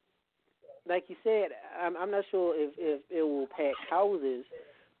 Like you said, I'm not sure if it will pack houses,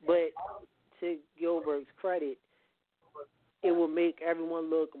 but to Gilbert's credit, it will make everyone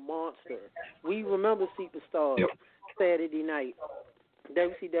look monster. We remember Superstars, Saturday night,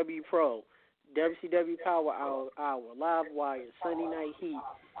 WCW Pro, WCW Power Hour, Live Wire, Sunday Night Heat,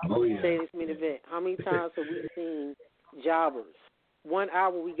 Saturday Main Event. How many times have we seen jobbers? 1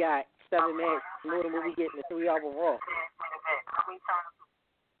 hour we got 7 matches, more than what we get in the 3-hour Raw.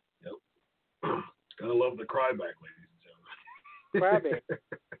 Gotta love the Cryback, ladies and gentlemen. Cryback.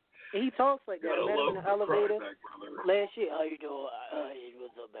 And he talks like that. I met him in the elevator last year. How you doing? Hey,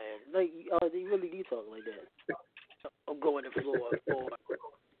 what's up, man? Like, he really do talk like that. I'm going to floor.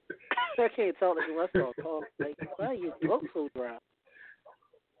 I can't talk like a wrestler. Like, why you talk so dry?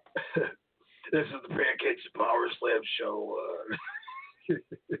 This is the Pancakes and Power Slam show.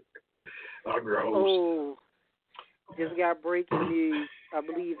 I'm your host. Oh, just got breaking news. I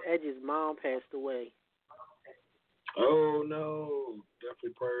believe Edge's mom passed away. Oh, no.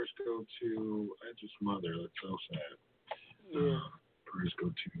 Definitely prayers go to Edge's mother. That's so sad. Yeah. Prayers go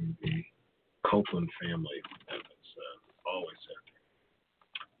to the Copeland family. That's always sad.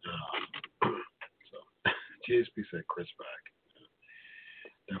 So, GSP said Chris back.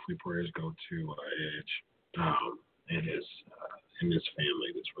 Definitely prayers go to Edge and his family.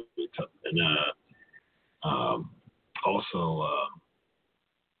 That's really tough. And also,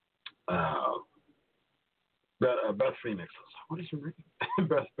 Beth Phoenix. What is her name?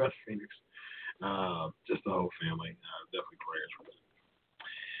 Beth Phoenix. Just the whole family. Definitely prayers for them.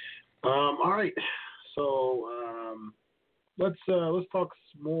 All right. So let's talk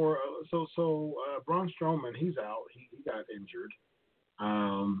some more. So Braun Strowman, he's out. He got injured.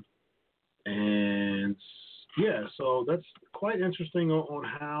 And yeah, so that's quite interesting on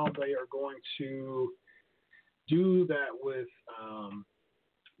how they are going to do that with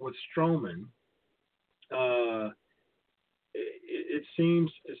Strowman. It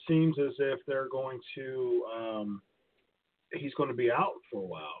seems as if they're going to he's going to be out for a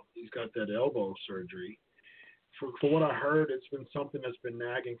while. He's got that elbow surgery. For what I heard, it's been something that's been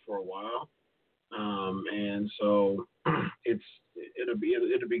nagging for a while, and so it'll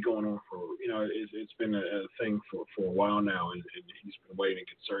be going on for it's been a thing for a while now, and he's been waiting to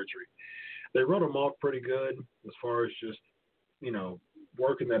get surgery. They wrote him off pretty good as far as just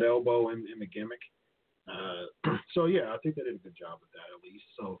working that elbow in the gimmick. So yeah, I think they did a good job with that at least.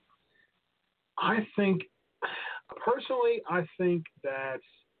 So I think that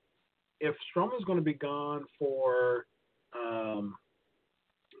if Strowman's going to be gone for a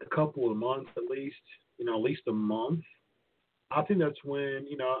couple of months at least a month, I think that's when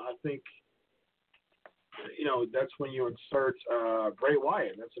that's when you insert Bray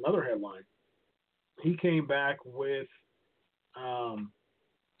Wyatt. That's another headline. He came back with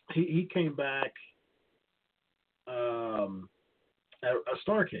he came back at a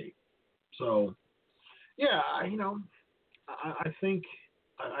Starrcade. So yeah, I think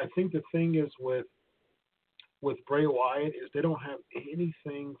the thing is with Bray Wyatt is they don't have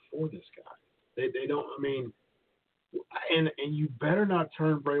anything for this guy. They don't. I mean, and you better not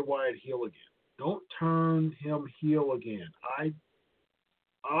turn Bray Wyatt heel again. Don't turn him heel again.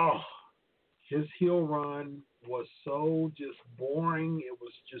 His heel run was so just boring. It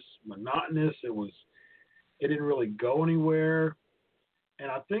was just monotonous. It didn't really go anywhere. And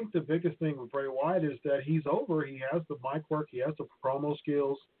I think the biggest thing with Bray Wyatt is that he's over. He has the mic work. He has the promo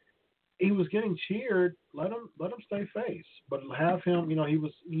skills. He was getting cheered. Let him stay face. But have him.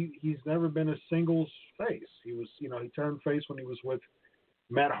 He's never been a singles face. He was. He turned face when he was with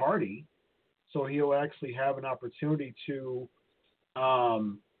Matt Hardy. So he'll actually have an opportunity to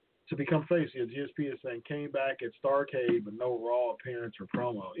become face. GSP is saying came back at Starrcade but no Raw appearance or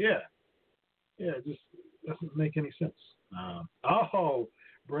promo. Yeah, it just doesn't make any sense.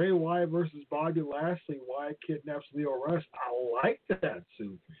 Bray Wyatt versus Bobby Lashley. Wyatt kidnaps Leo Rush. I like that,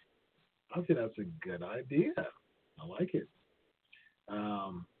 Sufi. I think that's a good idea. I like it.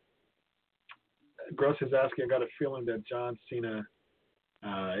 Gruss is asking, I got a feeling that John Cena,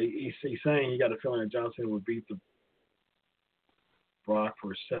 he's saying he got a feeling that John Cena would beat the Brock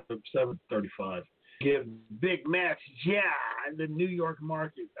for $735. Give big match, in the New York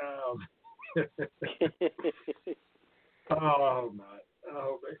market.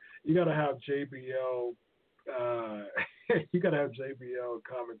 You got to have JBL. You got to have JBL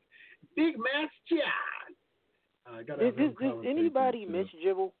comment. Big match, John. Does anybody miss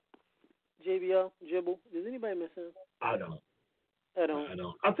Jibble? JBL, Jibble? Does anybody miss him? I don't. I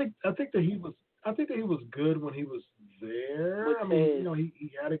don't. I think that he was good when he was there. With I mean, Taz. you know,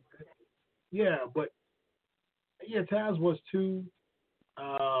 he had a good. Yeah, but yeah, Taz was too.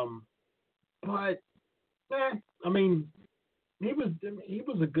 But I mean, he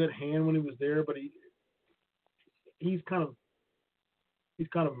was a good hand when he was there, but he's kind of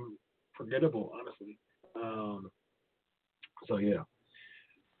forgettable, honestly. So yeah.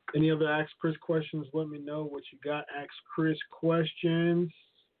 Any other Ask Chris questions? Let me know what you got. Ask Chris questions.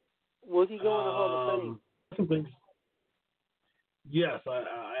 Will he go in the Hall of Fame? Some things. Yes,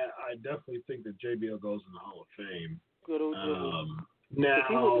 I definitely think that JBL goes in the Hall of Fame. Good old Jibble. Now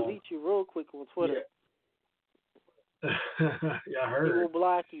he will delete you real quick on Twitter. Yeah, yeah, I heard. He will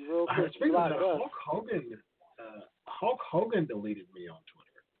block you real quick. Speaking of that, Hulk Hogan deleted me on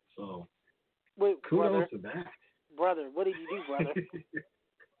Twitter. So wait, kudos to that. Brother, what did you do, brother?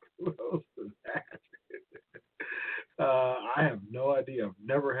 Kudos to that. I have no idea. I've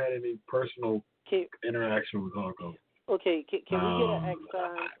never had any personal interaction with Hulk Hogan. Okay, can we get an X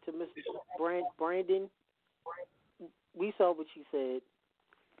sign to Mr. Brandon? We saw what you said.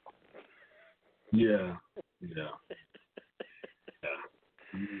 Yeah.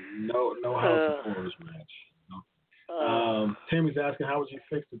 No House of Horrors match. No. Tammy's asking, how would you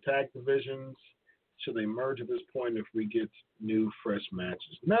fix the tag divisions? Should they merge at this point if we get new, fresh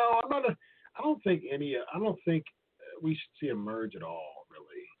matches? No, I don't think we should see a merge at all.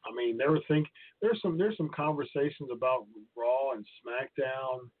 Really. I mean, there's some conversations about Raw and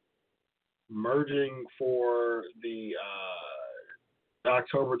SmackDown merging for the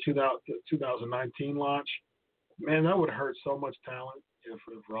October 2019 launch. Man, that would hurt so much talent if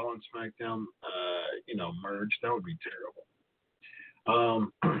Raw and SmackDown, merged. That would be terrible.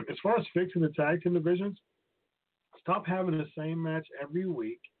 As far as fixing the tag team divisions, stop having the same match every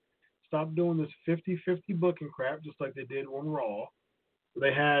week. Stop doing this 50-50 booking crap, just like they did on Raw.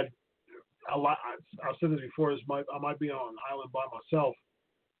 They had a lot. I've said this before. I might be on an island by myself,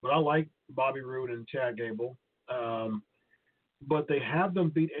 but I like Bobby Roode and Chad Gable. But they have them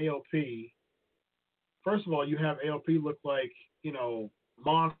beat AOP. First of all, you have AOP look like,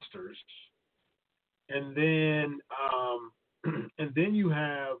 monsters. And then you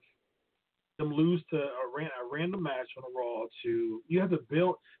have them lose to a random match on a Raw you have to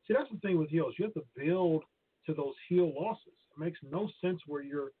build. See, that's the thing with heels. You have to build to those heel losses. It makes no sense where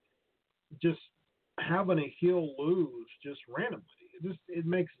you're just having a heel lose just randomly. It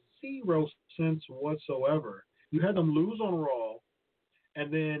makes zero sense whatsoever. You had them lose on Raw,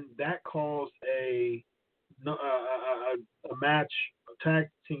 and then that caused a match, a tag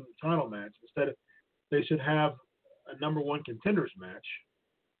team title match. Instead of, they should have a number one contenders match,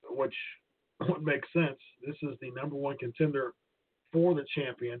 which would make sense. This is the number one contender for the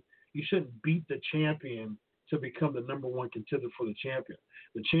champion. You shouldn't beat the champion to become the number one contender for the champion.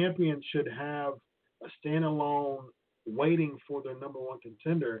 The champion should have a standalone waiting for their number one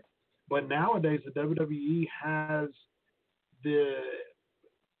contender. But nowadays, the WWE has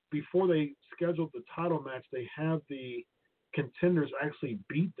before they scheduled the title match, they have the contenders actually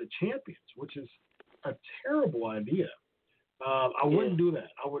beat the champions, which is a terrible idea. I wouldn't do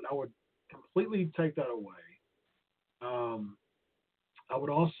that. I would completely take that away. I would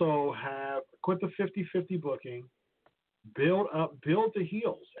also quit the 50-50 booking, build the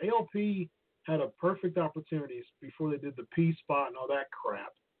heels. ALP had a perfect opportunity before they did the P spot and all that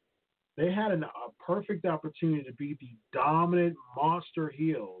crap. They had a perfect opportunity to be the dominant monster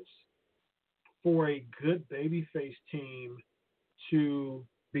heels for a good babyface team to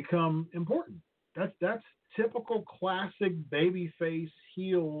become important. That's typical classic babyface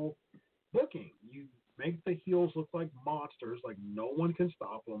heel booking. You make the heels look like monsters, like no one can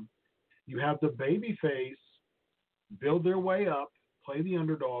stop them. You have the babyface build their way up, play the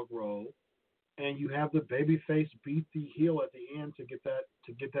underdog role, and you have the babyface beat the heel at the end to get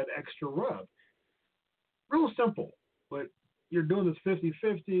that extra rub. Real simple, but you're doing this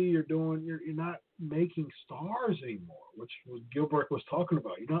 50-50. You're not making stars anymore, which was Gilbert was talking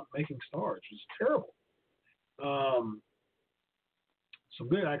about. You're not making stars. It's terrible. Some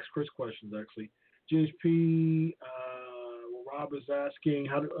good Ask Chris questions, actually. GHP, Rob is asking,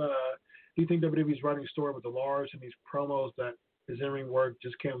 how do you think WWE's writing story with the Lars and these promos that his in-ring work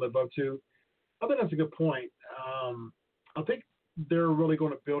just can't live up to? I think that's a good point. I think they're really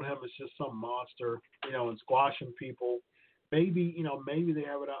going to build him as just some monster, and squashing people. Maybe they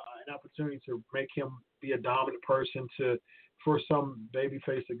have an opportunity to make him be a dominant person for some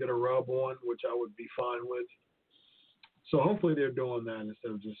babyface to get a rub on, which I would be fine with. So hopefully they're doing that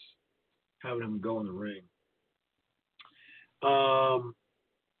instead of just having him go in the ring.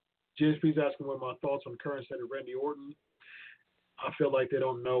 GSP's asking what my thoughts on the current state of Randy Orton. I feel like they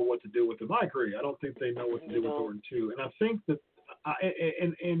don't know what to do with him. I agree. I don't think they know what to do with Orton too. And I think that,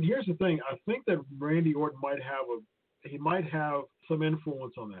 and here's the thing. I think that Randy Orton might have some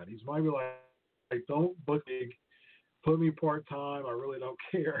influence on that. He might be like, don't book me, put me part time. I really don't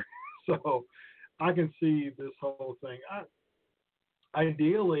care. So I can see this whole thing.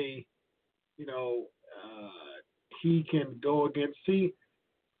 Ideally, he can go against. See,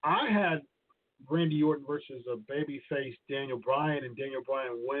 I had Randy Orton versus a babyface Daniel Bryan, and Daniel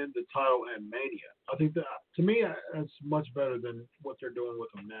Bryan win the title at Mania. I think that, to me, that's much better than what they're doing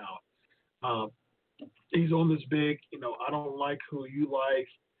with him now. He's on this big, I don't like who you like,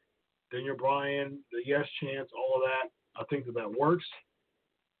 Daniel Bryan, the yes chance, all of that. I think that works.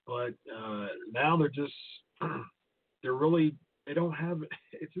 But now they don't have,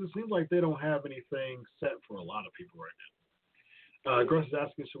 it just seems like they don't have anything set for a lot of people right now. Grace is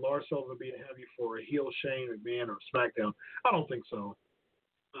asking, should Lars Sullivan be heavy for a heel Shane McMahon or SmackDown? I don't think so.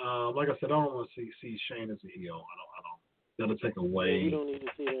 Like I said, I don't want to see Shane as a heel. I don't. That'll take away. Yeah, you don't need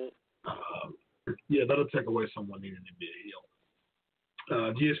to see it. That'll take away someone needing to be a heel.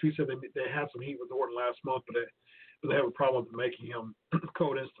 GSP said they had some heat with Orton last month, but they have a problem with making him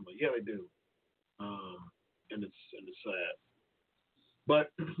code instantly. Yeah, they do. And it's sad.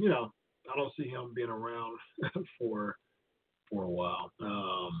 But I don't see him being around for a while.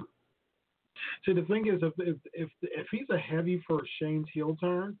 See, the thing is, if he's a heavy for Shane's heel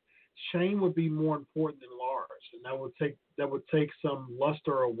turn, Shane would be more important than Lars, and that would take some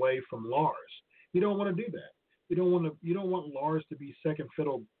luster away from Lars. You don't want to do that. You don't want Lars to be second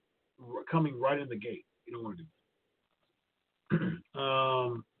fiddle coming right in the gate. You don't want to do that.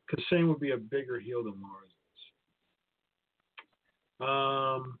 Because Shane would be a bigger heel than Lars is.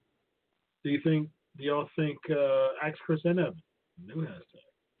 Do y'all think ask Chris and Evan, new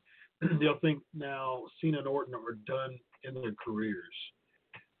hashtag. Do y'all think now Cena and Orton are done in their careers?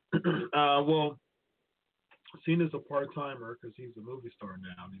 Well, Cena's a part-timer because he's a movie star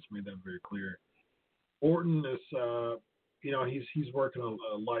now, and he's made that very clear. Orton is, he's working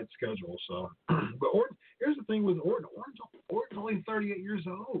a light schedule. So, but Orton, here's the thing with Orton. Orton's only 38 years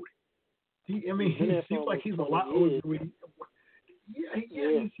old. He seems like he's a lot older than what he.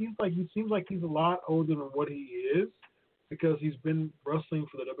 He seems like he's a lot older than what he is because he's been wrestling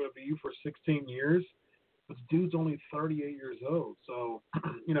for the WWE for 16 years. This dude's only 38 years old. So,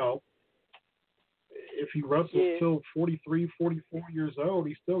 if he wrestles till 43, 44 years old,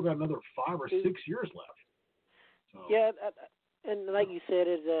 he's still got another 5 or 6 years left. So. Yeah, and like you said,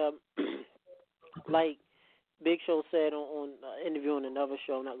 it's like Big Show said on interview on another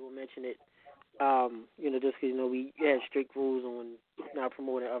show. I'm not going to mention it. Just because we have strict rules on not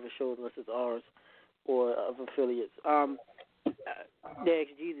promoting other shows unless it's ours or of affiliates. They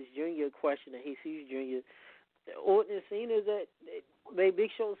asked Jesus Jr. a question and Jesus Jr. Orton and Cena, that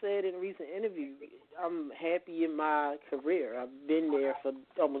Big Show said in a recent interview, I'm happy in my career. I've been there for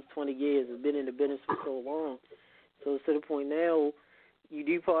almost 20 years. I've been in the business for so long. So it's to the point now, you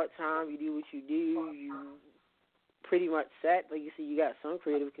do part-time, you do what you do, you pretty much set. Like you see, you got some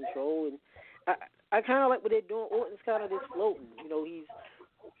creative control. And I kind of like what they're doing. Orton's kind of just floating. He's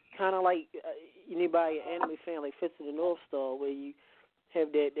kind of like anybody, an anime fan, like Fist of the North Star, where you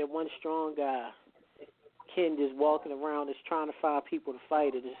have that one strong guy, Ken, just walking around, just trying to find people to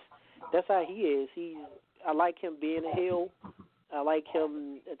fight. That's how he is. I like him being a heel. I like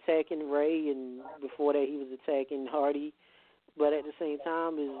him attacking Ray, and before that he was attacking Hardy. But at the same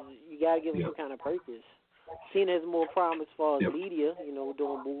time, you got to give him some kind of purpose. Cena has more problem as far as media,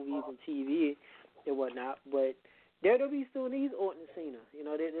 doing movies and TV and whatnot. But WWE still needs Orton and Cena.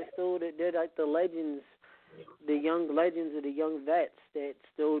 They're like the legends, the young legends of the young vets that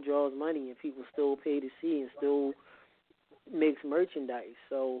still draws money and people still pay to see and still makes merchandise.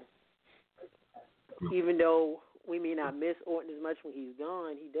 So even though we may not miss Orton as much when he's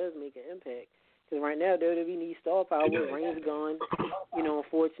gone, he does make an impact. Because right now WWE needs star power. Reigns gone.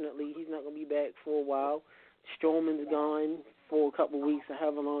 Unfortunately, he's not going to be back for a while. Strowman's gone for a couple of weeks or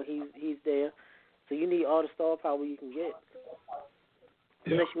however long he's there. So you need all the star power you can get.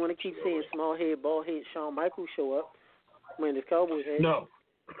 Yeah. Unless you want to keep seeing small head, bald head Shawn Michaels show up when the Cowboys head. No.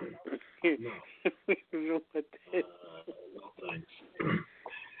 No, thanks.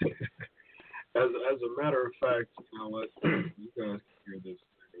 As a matter of fact, you guys hear this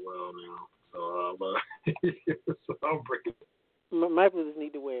well now. So I'll break it. Michael just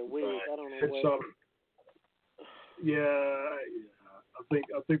need to wear a wig. I don't know what.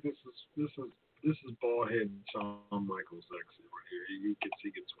 I think this is bald head Shawn Michaels actually right here. You can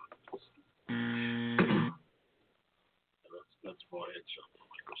see it's one. That's bald head Shawn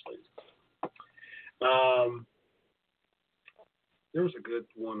Michaels, ladies there's a good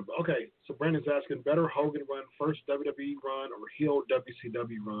one. Okay, so Brandon's asking, better Hogan run, first WWE run, or heel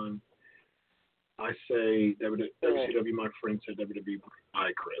WCW run? I say WCW. My friend said WWE.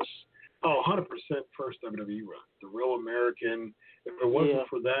 Hi, Chris. Oh, 100% first WWE run. The Real American. If it wasn't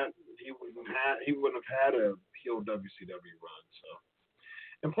for that, he wouldn't have had a heel WCW run. So,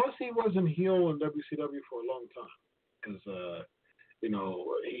 and plus he wasn't heel in WCW for a long time because he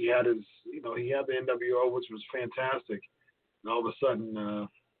had the NWO, which was fantastic, and all of a sudden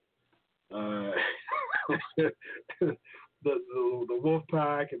the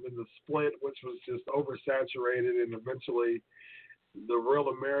Wolfpack, and then the Split, which was just oversaturated, and eventually the Real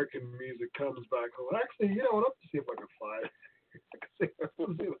American music comes back. Well, actually, you know what? Let's see if I can find. Let's see if I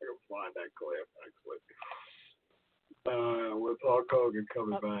can find that clip. Actually, with Hulk Hogan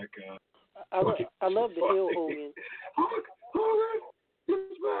coming back. I love the heel Hogan. Hogan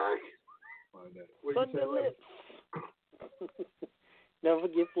is back. Find that. What you say? Never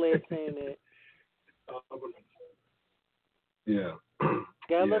forget Flair saying that. Yeah.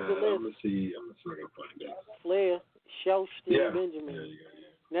 Gotta love the list. I'm gonna see if I can find that. Flair, Shelton, Benjamin.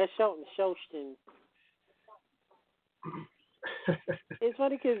 Yeah, Not Shelton, Shelton. It's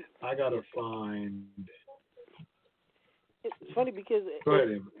funny because I gotta find. It's funny because Go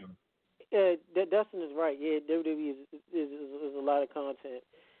ahead, Dustin is right. Yeah, WWE is a lot of content.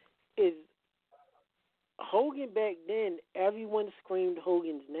 Is Hogan back then? Everyone screamed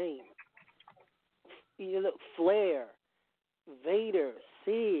Hogan's name. You look, Flair, Vader,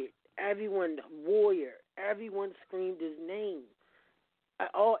 Sid, everyone, Warrior, everyone screamed his name.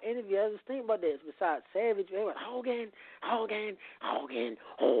 All interviews, think about this. Besides Savage, they went Hogan,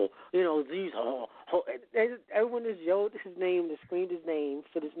 these, everyone just yelled his name, and screamed his name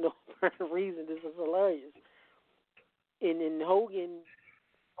for this no reason. This is hilarious. And then Hogan,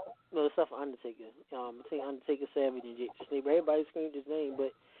 stuff for Undertaker. I think Undertaker, Savage, and Jake the Snake. Everybody screamed his name,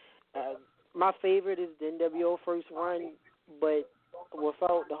 but my favorite is the NWO first run. But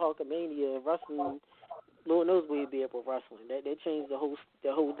without the Hulkamania, wrestling, Lord knows where you'd be able to wrestling. That changed the whole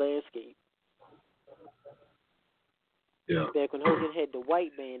landscape. Yeah. Back when Hogan had the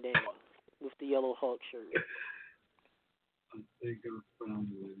white bandana with the yellow Hulk shirt. I think I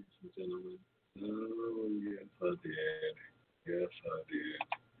found it, ladies and gentlemen. Oh, yes, I did. Yes, I did.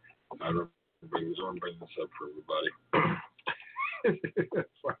 I don't bring this up for everybody.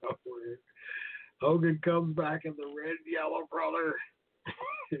 Hogan comes back in the red and yellow, brother.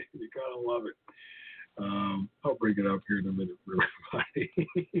 You gotta love it. I'll bring it up here in a minute for everybody.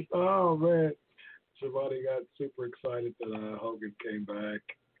 Oh man, somebody got super excited that Hogan came back,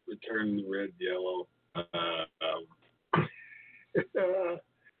 returned the red and yellow. I'm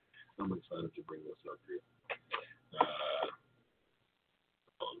excited to bring this up here.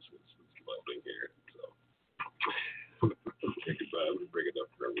 It's loading here, so think about it. Bring it up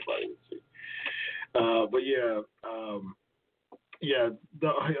for everybody to see. But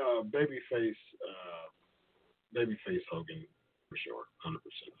the babyface Hogan for sure, 100%.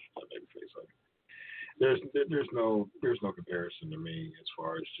 Babyface Hogan. There's no comparison to me as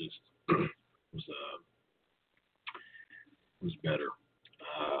far as just was better.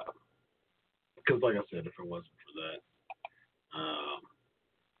 Because like I said, if it wasn't for that,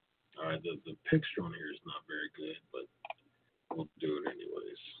 all right, the picture on here is not very good, but we'll do it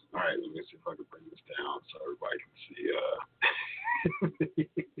anyways. All right, let me see if I can bring this down so everybody can see.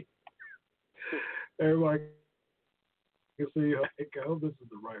 Everybody can see. I hope this is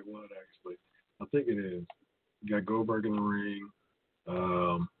the right one, actually. I think it is. You got Goldberg in the ring.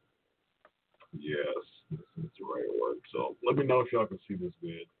 Yes, this is the right one. So let me know if y'all can see this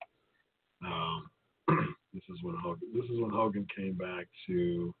good. This is when Hogan came back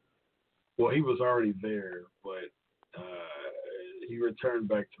to. Well, he was already there, but he returned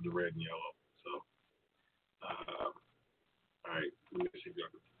back to the red and yellow. So, all right, let me see if y'all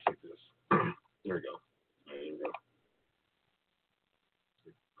can see this. There we go. There we go.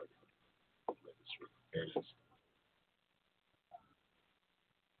 There it is.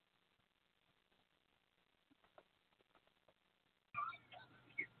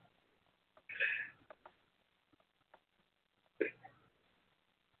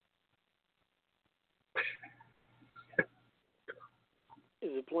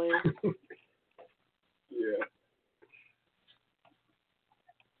 Is it playing? Yeah.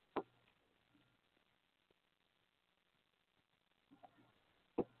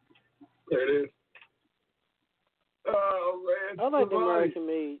 There it is. Oh man! I like the American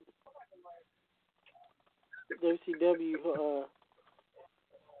made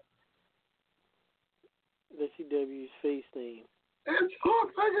WCW's face theme. It's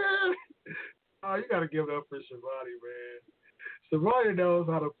Hulk Hogan. Oh, you gotta give it up for Shivani, man. Somebody knows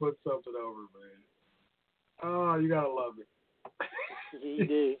how to put something over, man. Oh, you gotta love it. Yeah, you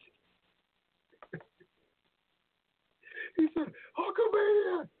did. He said,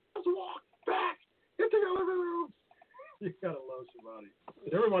 Hulkamania, let's walk back into the living room. You gotta love somebody.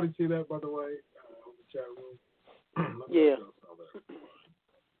 Did everybody see that, by the way, on the chat room? Yeah.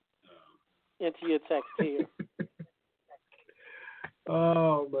 Into your text here.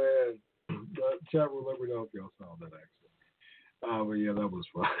 Oh, man. The chat room, let me know if y'all saw that, actually. But yeah, that was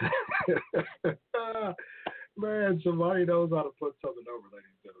fun. Man, somebody knows how to put something over,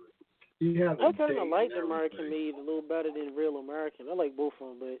 ladies and gentlemen. I kind of like American Made a little better than Real American. I like both of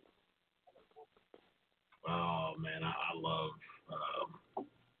them, but. Oh man, I love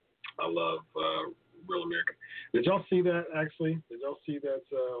Real American. Did y'all see that? Actually, did y'all see that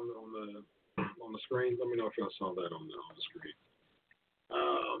on the screen? Let me know if y'all saw that on the screen.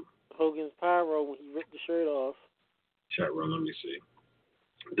 Hogan's pyro when he ripped the shirt off. Chat room, let me see.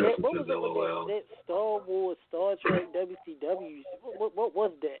 What was it with that Star Wars, Star Trek, WCW? What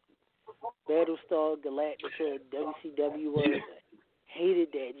was that? Battlestar Galactica, WCW was. Hated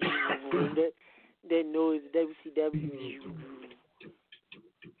that. that noise, WCW.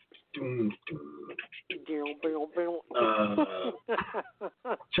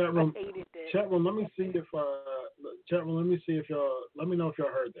 Chat room, let me see if y'all. Let me know if y'all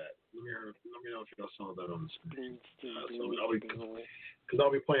heard that. Let me know if y'all saw that on the screen. Because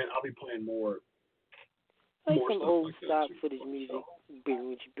I'll be playing more. Like more some stuff old like that stock too. footage music.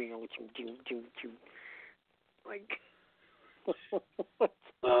 Like.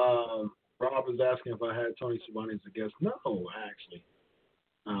 Rob is asking if I had Tony Schiavone as a guest. No, actually.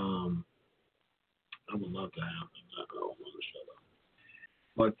 I would love to have him. I don't want to shut up.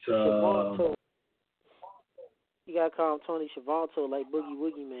 But you gotta call him Tony Schiavone like Boogie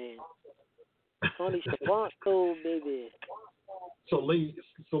Woogie Man. Tony Schiavone, baby. So Lee,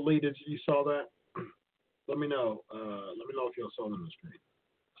 did you saw that? Let me know. Let me know if y'all saw it on the screen.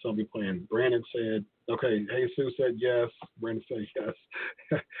 So I'll be playing. Brandon said, okay. Jesus said yes. Brandon said yes.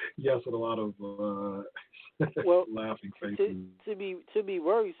 Yes, with a lot of laughing faces. To be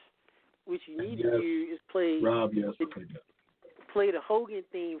worse, what you need to do is play. Rob, yes. Play the Hogan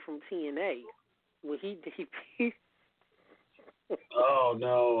theme from TNA when he did. Oh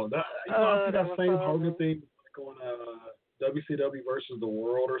no! That same Hogan theme on WCW versus the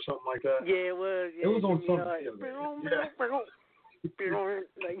World or something like that. Yeah, it was. Yeah, it was on something.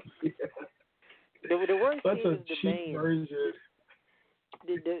 The worst That's thing a is the cheap band. version.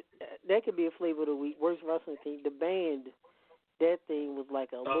 That could be a flavor of the week. Worst wrestling thing. The band. That thing was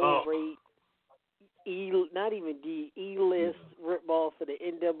like a low rate. Not even E-list rip-off for the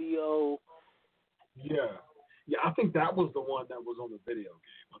NWO. Yeah, I think that was the one that was on the video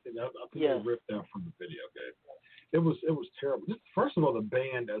game. I think they ripped that from the video game. It was terrible. Just, first of all, the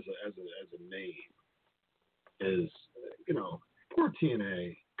band as a name is, poor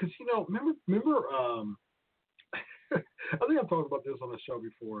TNA, because remember I think I've talked about this on the show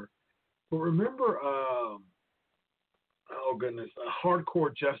before, but remember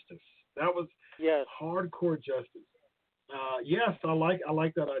Hardcore Justice. That was Hardcore Justice. Yes, I like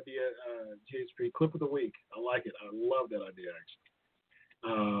that idea, GHP. Clip of the week. I like it. I love that idea, actually.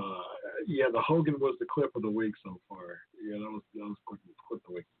 The Hogan was the clip of the week so far. Yeah, that was clip of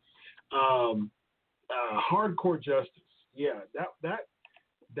the week. Hardcore Justice. Yeah, that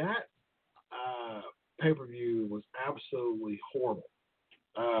pay-per-view was absolutely horrible.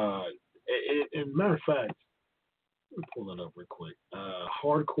 Matter of fact, let me pull that up real quick.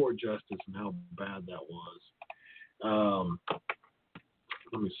 Hardcore Justice and how bad that was.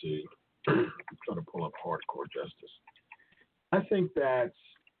 Let me see. I'm trying to pull up Hardcore Justice. I think that's,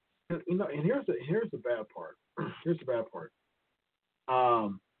 and here's the bad part. Here's the bad part. A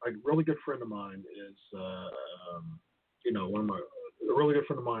really good friend of mine is, a really good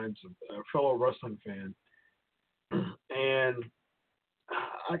friend of mine is a fellow wrestling fan, and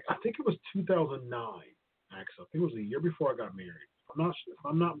I think it was 2009. Actually, I think it was a year before I got married. If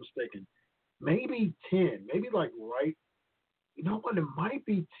I'm not mistaken, maybe 10, maybe like right. You know what? It might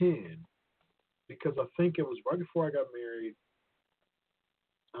be 10 because I think it was right before I got married.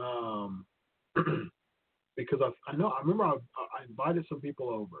 Because I remember I invited some people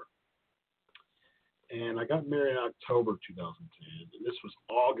over, and I got married in October 2010, and this was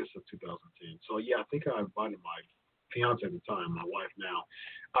August of 2010. So yeah, I think I invited my fiance at the time, my wife now.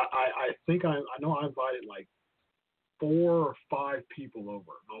 I think I know I invited like 4 or 5 people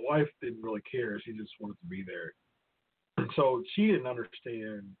over. My wife didn't really care; she just wanted to be there, and so she didn't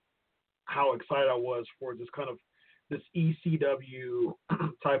understand how excited I was for this kind of this ECW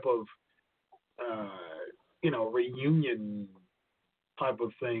type of reunion type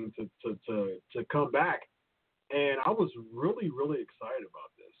of thing to come back. And I was really, really excited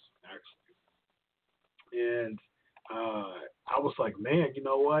about this, actually. And I was like, man, you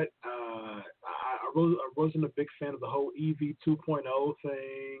know what? I wasn't a big fan of the whole EV 2.0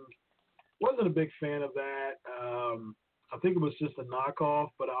 thing. Wasn't a big fan of that. I think it was just a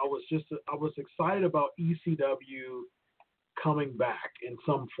knockoff, but I was excited about ECW coming back in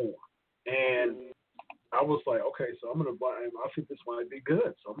some form. And I was like, okay, so I think this might be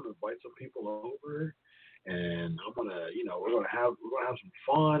good. So I'm gonna invite some people over, and I'm gonna, we're gonna have some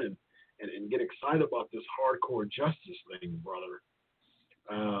fun and get excited about this hardcore justice thing, brother.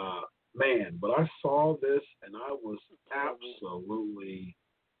 Man, but I saw this and I was absolutely,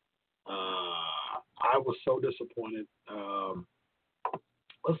 I was so disappointed.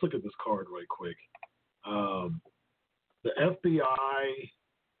 Let's look at this card right quick. The FBI,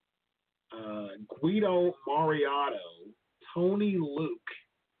 Guido Mariotto, Tony Luke,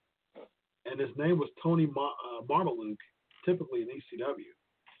 and his name was Tony Marmaluke, typically in ECW.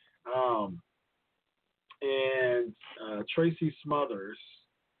 And Tracy Smothers.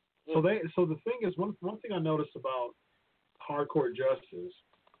 So the thing is, one thing I noticed about Hardcore Justice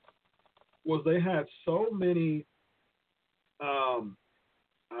was they had so many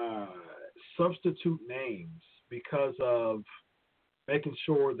substitute names because of making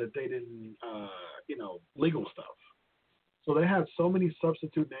sure that they didn't, legal stuff. So they had so many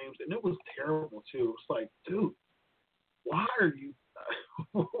substitute names, and it was terrible too. It was like, dude, why are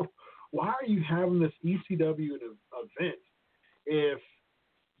you having this ECW event if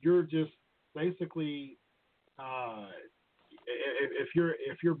you're just basically if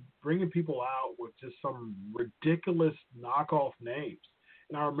you're bringing people out with just some ridiculous knockoff names?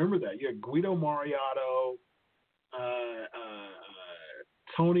 And I remember that you had Guido Mariotto,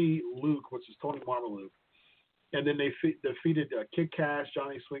 Tony Luke, which is Tony Marmaluke, and then they defeated Kid Cash,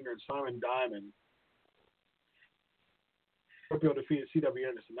 Johnny Swinger, and Simon Diamond. Scorpio defeated C.W.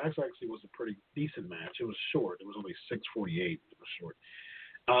 Anderson. That actually was a pretty decent match. It was short. It was only 6:48. It was short.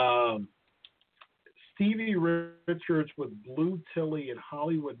 Stevie Richards with Blue Tilly and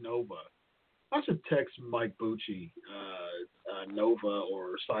Hollywood Nova. I should text Mike Bucci, Nova,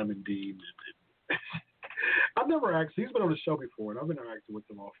 or Simon Dean. I've never asked. He's been on the show before, and I've interacted with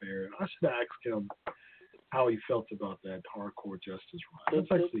him off air. And I should ask him how he felt about that Hardcore Justice run.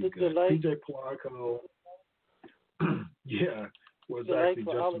 That's actually good. PJ Polanco, yeah, was actually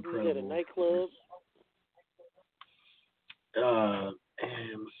just incredible. At a nightclub.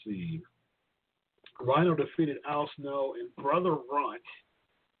 And let's see. Rhino defeated Al Snow and Brother Runt.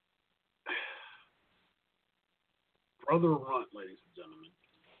 Brother Runt, ladies and gentlemen.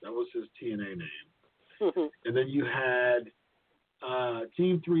 That was his TNA name. And then you had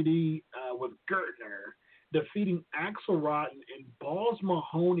Team 3D with Gertner defeating Axel Rotten and Balls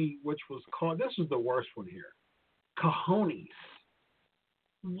Mahoney, which was called, this is the worst one here, Cajones.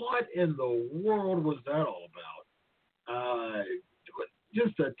 What in the world was that all about?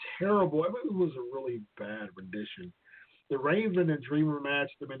 Just a terrible, it was a really bad rendition. The Raven and Dreamer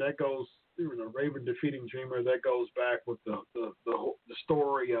match, that goes, Raven defeating Dreamer, that goes back with the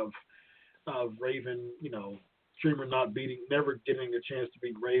story of Raven, Dreamer never getting a chance to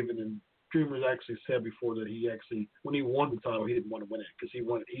beat Raven, and Dreamer's actually said before that he actually, when he won the title, he didn't want to win it because he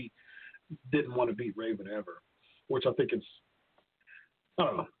didn't want to beat Raven ever, which I think is, I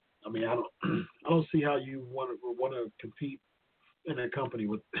don't know. I don't see how you want to compete in a company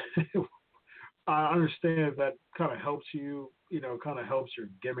with. I understand that kind of helps you, kind of helps your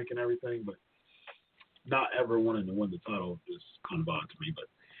gimmick and everything, but not ever wanting to win the title is kind of odd to me. But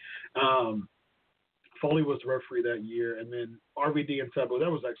Foley was the referee that year, and then RVD and Sabu. That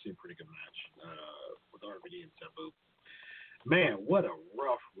was actually a pretty good match with RVD and Sabu. Man, what a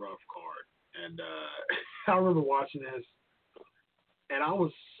rough card. And I remember watching this, and I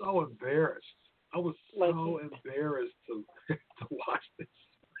was so embarrassed. I was so embarrassed to watch this.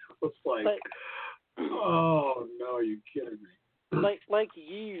 I was like, oh no, are you kidding me? Like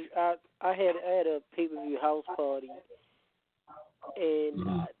you, I had a pay-per-view house party, and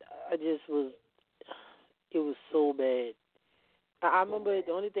I just was. It was so bad. I remember,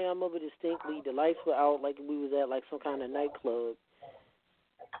 the only thing I remember distinctly, the lights were out, like we was at like some kind of nightclub,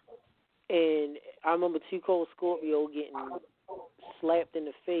 and I remember Too Cold Scorpio getting slapped in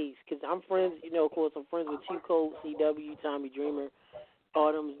the face, because I'm friends, of course, I'm friends with Too Cold, CW, Tommy Dreamer.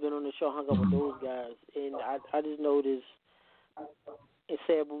 Autumn's been on the show, hung up with those guys, and I just noticed, and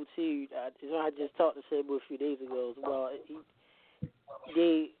Sabu too, I just talked to Sabu a few days ago as well.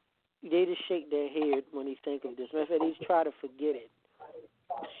 They just shake their head when they think of this. Matter of fact, they just try to forget it.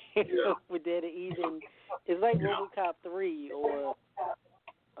 But then even, it's like RoboCop 3 or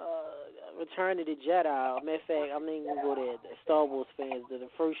Return of the Jedi. Matter of fact, I'm not even gonna go there. The Star Wars fans, the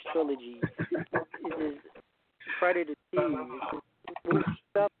first trilogy is Predator 2. It's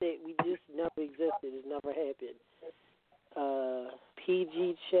stuff that we just never existed. It's never happened.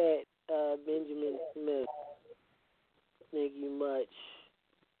 PG Chat, Benjamin Smith. Thank you much.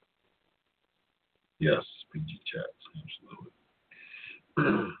 Yes, PG Chat, absolutely.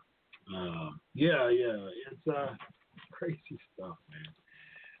 Yeah, it's crazy stuff, man.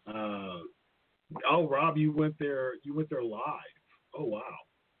 Oh, Rob, you went there live. Oh, wow.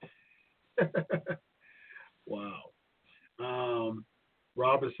 Wow.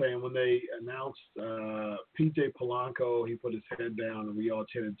 Rob is saying when they announced PJ Polanco, he put his head down and we all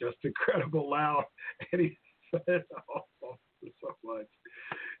chanted "just incredible" loud, and he said, "Oh, so much."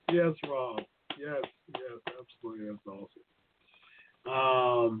 Yes, Rob. Yes, absolutely. That's awesome.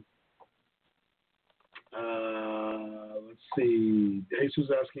 Let's see. Jesus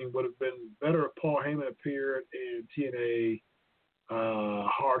asking, would have been better if Paul Heyman appeared in TNA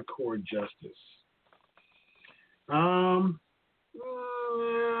Hardcore Justice.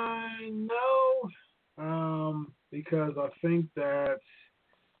 No, because I think that,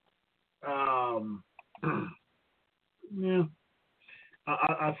 yeah,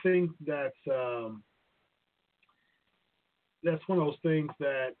 I think that that's one of those things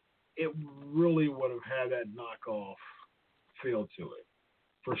that it really would have had that knockoff feel to it,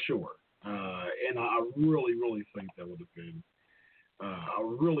 for sure. And I really, really think that would have been a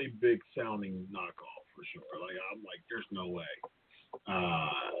really big sounding knockoff, for sure. Like, I'm like, there's no way.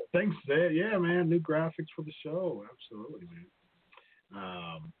 Thanks, Zed. Yeah, man, new graphics for the show. Absolutely, man.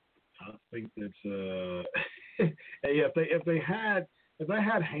 I think that's hey, if they had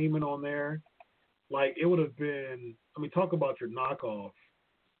Heyman on there, like, it would have been. I mean, talk about your knockoff.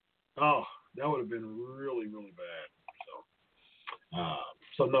 Oh, that would have been really, really bad.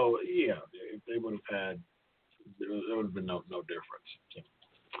 So no, yeah, if they would have had, there would have been no difference. So.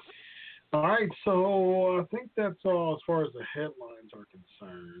 All right, so I think that's all as far as the headlines are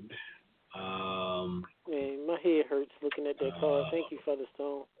concerned. Man, my head hurts looking at that card. Thank you,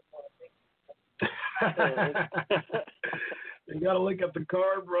 Featherstone. You got to look at the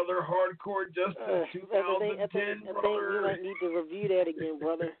card, brother. Hardcore Justice 2010, I think we might need to review that again,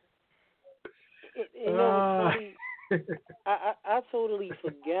 brother. Funny. I totally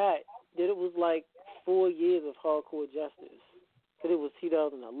forgot that it was like 4 years of Hardcore Justice. Because it was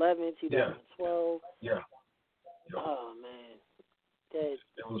 2011, 2012. Yeah. Oh, man. It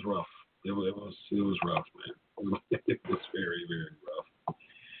was rough. It was rough, man. It was very, very rough.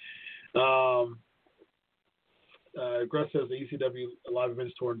 Gress says the ECW live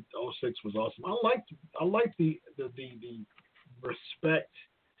events tour in 06 was awesome. I liked the respect.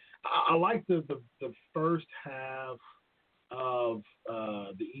 I liked the first half of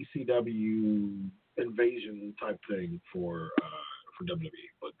the ECW invasion type thing for WWE,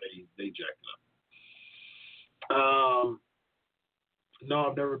 but they jacked it up. No,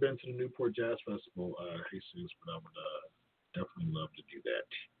 I've never been to the Newport Jazz Festival, Jesus, but I would definitely love to do that.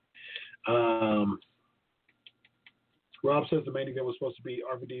 Rob says the main event was supposed to be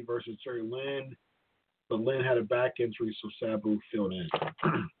RVD versus Jerry Lynn, but Lynn had a back injury, so Sabu filled in.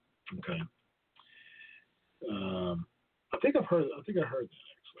 Okay. I think I heard that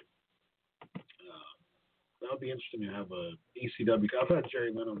actually. That would be interesting to have a ECW. I've had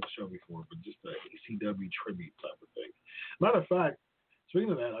Jerry Lynn on the show before, but just a ECW tribute type of thing. Matter of fact,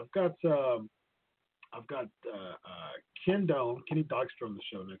 speaking of that, I've got Kenny Dykstra on the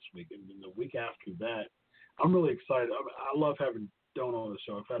show next week, and then the week after that, I'm really excited. I love having Doan on the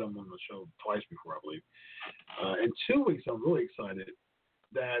show. I've had him on the show twice before, I believe. In 2 weeks, I'm really excited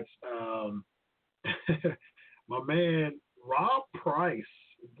that my man Rob Price,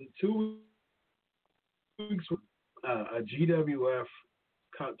 the 2 weeks, a GWF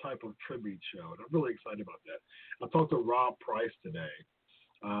type of tribute show, and I'm really excited about that. I talked to Rob Price today,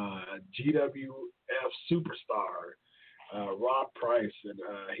 GWF superstar. Rob Price, and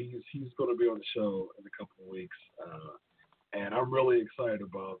he's going to be on the show in a couple of weeks, and I'm really excited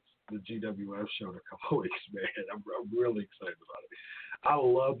about the GWF show in a couple of weeks, man. I'm really excited about it. I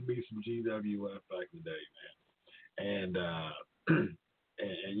loved me some GWF back in the day, man,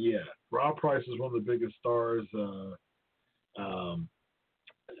 and yeah, Rob Price is one of the biggest stars.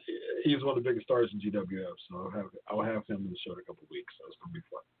 He's one of the biggest stars in GWF, so I'll have him in the show in a couple of weeks, so it's going to be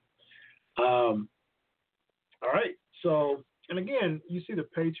fun. All right. So, and again, you see the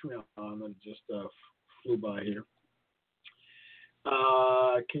Patreon that just flew by here.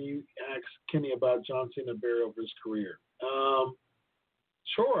 Can you ask Kenny about John Cena burial of his career?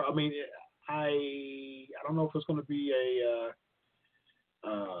 Sure. I mean, I don't know if it's going to be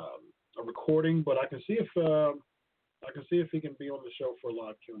a a recording, but I can see if he can be on the show for a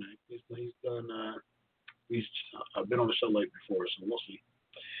live Q&A. He's done. He's been on the show late before, so we'll see.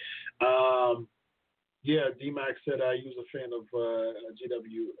 Yeah, D-Max said he was a fan of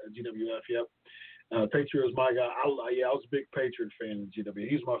GWF. Yep. Patriot is my guy. I was a big Patriot fan of GWF.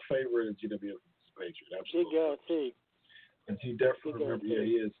 He's my favorite of GWF. Patriot, absolutely. Good guy too. And he definitely remember. Yeah,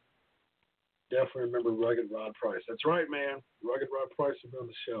 he is. Definitely remember Rugged Rod Price. That's right, man. Rugged Rod Price will be on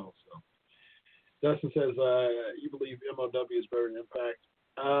the show. So Dustin says, you believe MLW is better than Impact?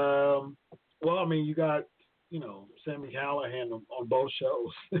 Well, I mean, you got Sammy Callahan on both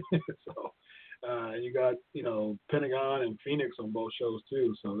shows. So. You got, Pentagon and Phoenix on both shows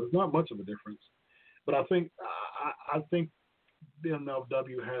too, so there's not much of a difference. But I think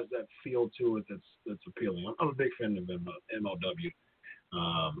MLW has that feel to it that's appealing. I'm a big fan of MLW.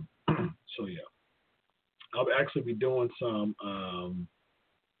 So yeah, I'll actually be doing some.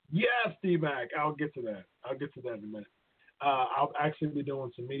 Yes, D-Mac, I'll get to that. In a minute. I'll actually be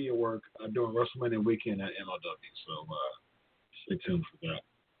doing some media work during WrestleMania weekend at MLW. So stay tuned for that.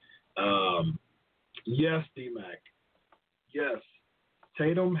 Yes, D-Mac. Yes.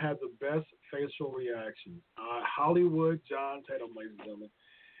 Tatum had the best facial reaction. Hollywood John Tatum, ladies and gentlemen.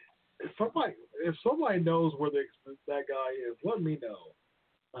 If somebody knows where that guy is, let me know.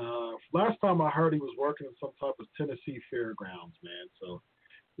 Last time I heard he was working in some type of Tennessee fairgrounds, man. So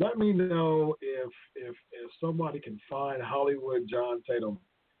let me know if somebody can find Hollywood John Tatum.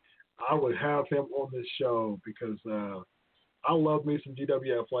 I would have him on this show because I love me some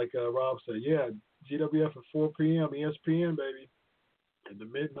GWF. Like Rob said, yeah, GWF at 4 p.m. ESPN, baby. In the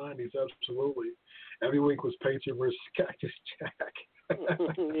mid-'90s, absolutely. Every week was Patriot versus Cactus Jack.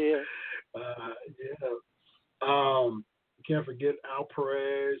 Yeah. You can't forget Al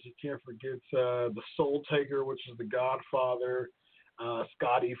Perez. You can't forget the Soul Taker, which is the Godfather.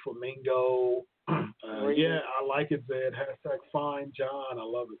 Scotty Flamingo. Yeah, I like it, Zed. #Find John. I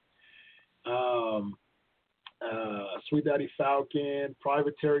love it. Sweet Daddy Falcon.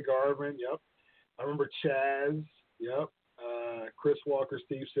 Private Terry Garvin. Yep. I remember Chaz. Yep. Chris Walker,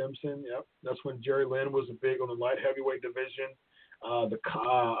 Steve Simpson. Yep. That's when Jerry Lynn was big on the light heavyweight division.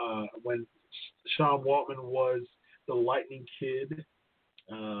 When Sean Waltman was the Lightning Kid.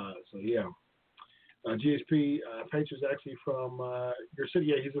 So yeah. GSP Patriot's actually from your city.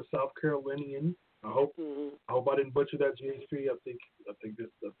 Yeah, he's a South Carolinian. I hope I didn't butcher that, GSP. I think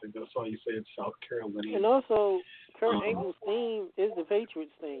that's how you say it, South Carolinian. And also, Kurt Angle's theme is the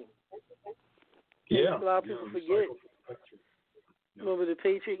Patriots theme. Yeah. A lot of people forget. Remember the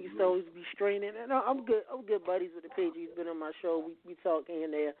Patriots used to always be straining. And I'm good buddies with the Patriots. He's been on my show. We talk here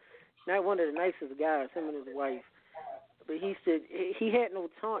and there. Not one of the nicest guys, him and his wife. But he said he had no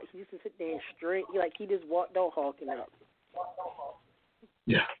taunt. He used to sit there and straight. He just walked out hawking up.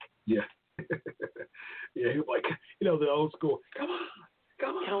 Yeah. Yeah, he was like, the old school. Come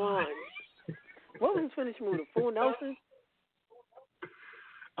on. What was his finish move? The full Nelson?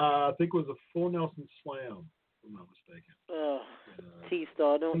 I think it was a full Nelson slam, if I'm not mistaken.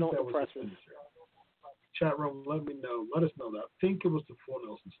 T-Star, don't impress us. Chat room, let us know that. I think it was the full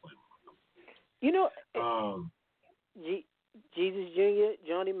Nelson slam. Jesus Jr.,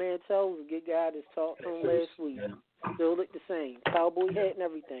 Johnny Mantel was a good guy that talked to him last week. Yeah. Still looked the same. Cowboy hat and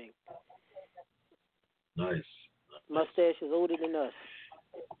everything. Nice. Mustache is older than us.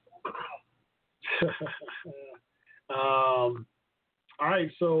 All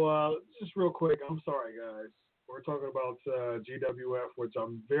right, so just real quick, I'm sorry, guys. We're talking about GWF, which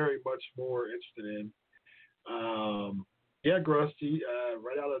I'm very much more interested in. Yeah, Grusty,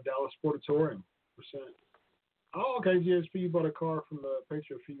 right out of Dallas Sportatorium. %. Oh, okay, GSP, you bought a car from the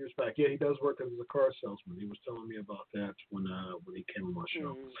Patriot a few years back. Yeah, he does work as a car salesman. He was telling me about that when he came on my show.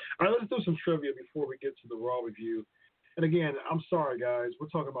 All right, let's do some trivia before we get to the Raw review. And again, I'm sorry, guys. We're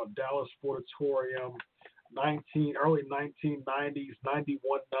talking about Dallas Sportatorium, early 1990s,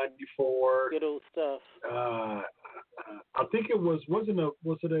 91, 94. Good old stuff. I think it was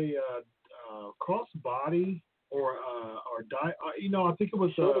it a crossbody or die? I think it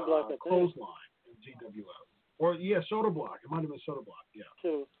was a clothesline in GWF. Or, shoulder block. It might have been shoulder block. Yeah.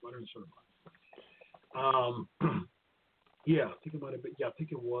 True. Might have been shoulder block. I think it might have been. Yeah, I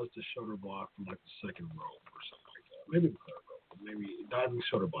think it was the shoulder block from the second row or something like that. Maybe the third row. Maybe diving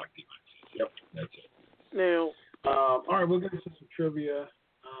shoulder block defense. Yep, that's it. Now. All right, we'll get into some trivia.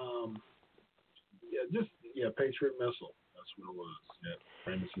 Patriot Missile. That's what it was. Yeah,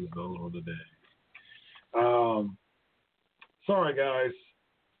 Francis, those were the days. Sorry, guys.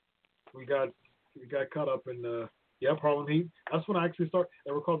 We got caught up in Harlem Heat. That's when I actually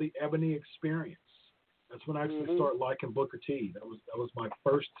they were called the Ebony Experience. That's when I actually started liking Booker T. That was my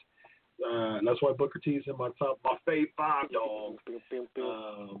first that's why Booker T is in my fave 5 dog. That's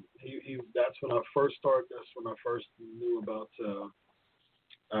when I first started. That's when I first knew about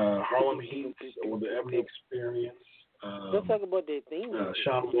Harlem Heat or the Ebony Experience. Let's talk about that theme.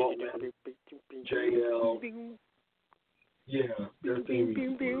 Sean Waltman, JL. Yeah, their theme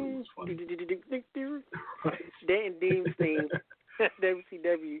was funny. Dan Dean's theme,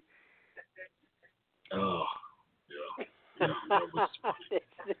 WCW. Oh, yeah. That was funny.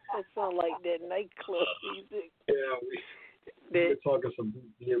 That sounds like that nightclub music. Yeah, we're talking some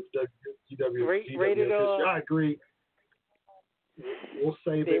GW. Rated R. I agree. We'll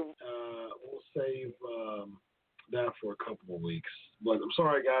save it. We'll save that for a couple of weeks. But I'm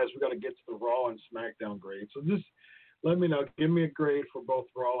sorry, guys. We got to get to the Raw and SmackDown grade. So just let me know. Give me a grade for both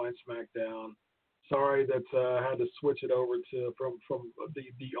Raw and SmackDown. Sorry that I had to switch it over to from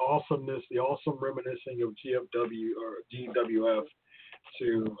the awesomeness, the awesome reminiscing of GFW or GWF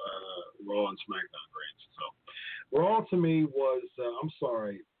to Raw and SmackDown grades. So Raw to me was I'm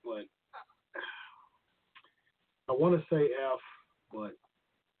sorry, but I want to say F, but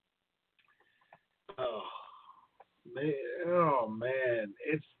oh man,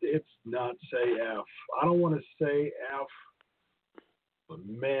 it's not say F. I don't want to say F. But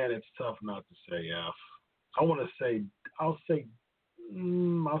man, it's tough not to say F. I'll say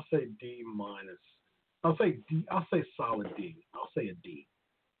D minus. I'll say D. I'll say solid D. I'll say a D.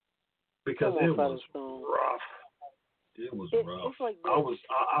 Because it was rough. It was rough. Like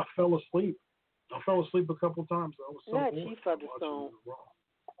I fell asleep. I fell asleep a couple times. I was so not bored. Chief Featherstone.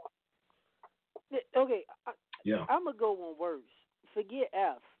 Okay. I'm gonna go one worse. Forget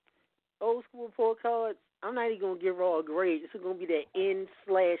F. Old school report cards. I'm not even going to give Raw a grade. This is going to be that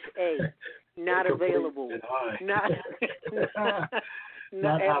N/A. Not available. Not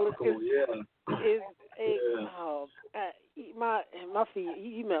applicable, yeah. My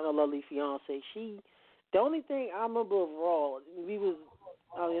you met my lovely fiance. The only thing I remember of Raw,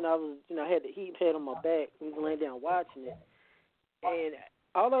 I had the heat pad on my back. We was laying down watching it. And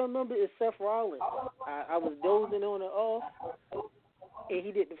all I remember is Seth Rollins. I was dozing on and off. And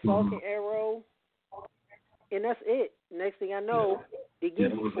he did the Falcon Arrow. And that's it. Next thing I know, they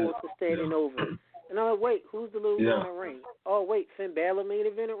give me forced to standing over. And I'm like, wait, who's the little guy in the ring? Oh, wait, Finn Balor main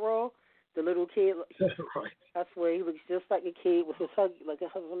evented Raw? The little kid. Right. I swear, he looks just like a kid with his Huggies, like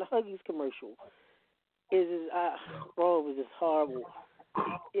from the Huggies commercial. Raw was just horrible.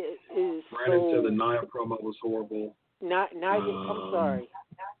 It is into the Nia promo was horrible. Nia, I'm sorry.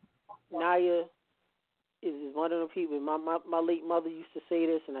 Nia is one of the people. My late mother used to say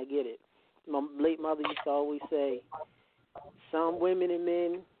this, and I get it. My late mother used to always say, some women and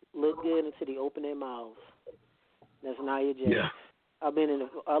men look good until they open their mouths. That's Nia Jax. Yeah. I've been in the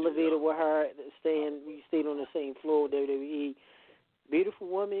elevator with her, we stayed on the same floor with WWE. Beautiful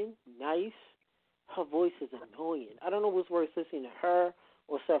woman, nice. Her voice is annoying. I don't know what's worse, listening to her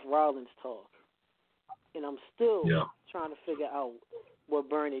or Seth Rollins talk. And I'm still trying to figure out what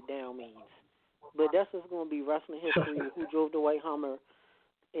burn it down means. But that's just going to be wrestling history, who drove the white Hummer,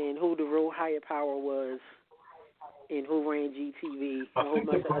 and who the real higher power was, and who ran GTV. I think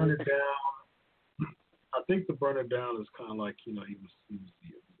the burn it down. I think the burn it down is kind of like he was the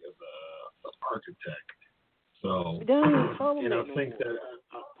architect. So and I think that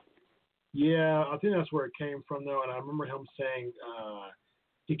I think that's where it came from though. And I remember him saying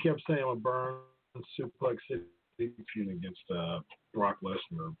he kept saying a burn suplex feud against Brock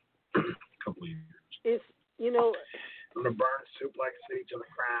Lesnar a couple of years. It's on the burn suplex city to the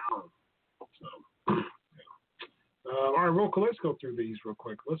crown. So, all right, real quick. Let's go through these real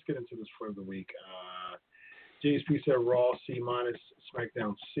quick. Let's get into this for the week. GSP said Raw C minus,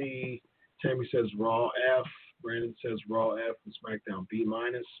 SmackDown C. Tammy says Raw F. Brandon says Raw F and SmackDown B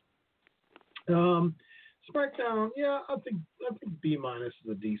minus. SmackDown, I think B minus is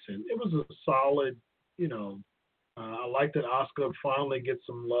a decent. It was a solid. I like that Asuka finally gets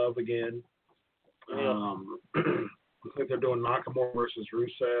some love again. Looks like they're doing Nakamura versus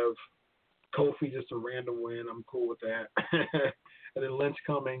Rusev. Kofi just a random win. I'm cool with that. And then Lynch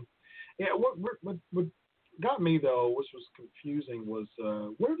coming. Yeah, what got me though, which was confusing, was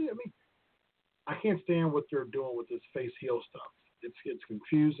I can't stand what they're doing with this face heel stuff. It's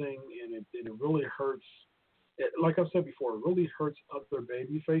confusing and it really hurts. Like I've said before, it really hurts other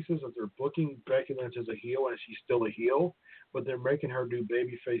baby faces if they're booking Becky Lynch as a heel and she's still a heel, but they're making her do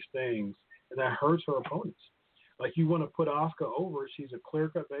baby face things, and that hurts her opponents. Like, you want to put Asuka over, she's a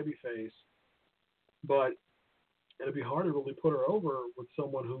clear-cut baby face, but it'd be hard to really put her over with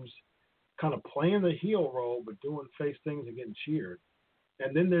someone who's kind of playing the heel role but doing face things and getting cheered.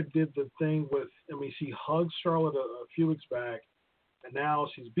 And then they did the thing with, she hugged Charlotte a few weeks back, and now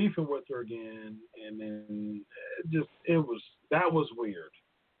she's beefing with her again, and then that was weird.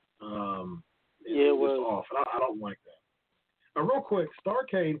 It was off. I don't like that. Real quick,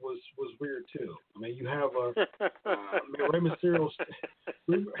 Starrcade was weird too. I mean, you have Rey Mysterio.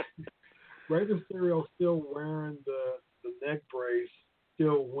 Rey Mysterio still wearing the neck brace,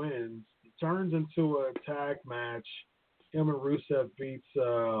 still wins. It turns into a tag match. Him and Rusev beats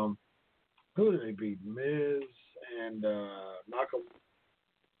who did they beat? Miz and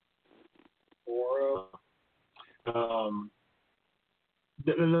Nakamura. I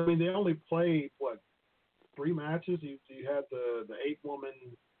mean, they only played 3 matches. You had the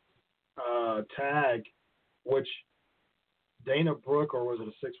 8-woman tag, which Dana Brooke, or was it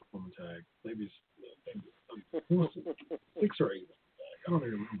a 6-woman tag? Maybe it's 6 or 8 tag. I don't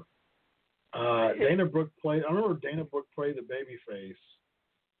even remember. Dana Brooke played. I remember Dana Brooke played the babyface,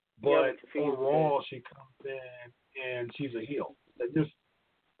 but on Raw she comes in and she's a heel. That just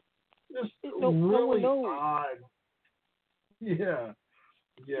really odd. Yeah.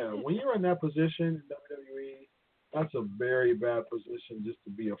 Yeah, when you're in that position in WWE, that's a very bad position just to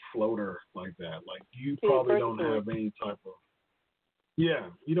be a floater like that. Like you probably don't have any type of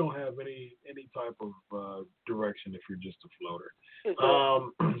you don't have any type of direction if you're just a floater.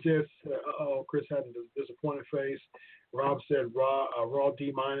 Chris had a disappointed face. Rob said Raw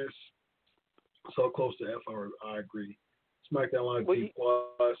D-, so close to F. I agree. SmackDown Live D+.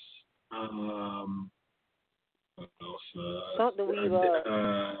 Something we've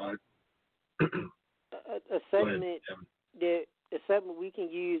a segment we can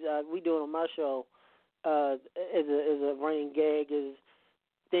use. We do it on my show as a running gag is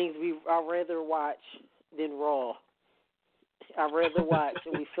things I'd rather watch than Raw. I'd rather watch,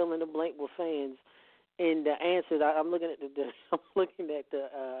 and we fill in the blank with fans. And the answers, I'm looking at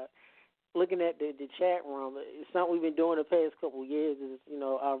the chat room. It's something we've been doing the past couple of years. Is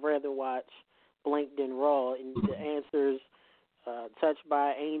I'd rather watch blank than Raw, and the answers: Touched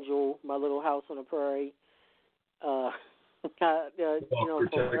by Angel, My Little House on the Prairie, from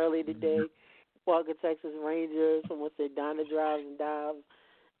early today, Walker Texas Rangers, someone said Donna Drives and Dives.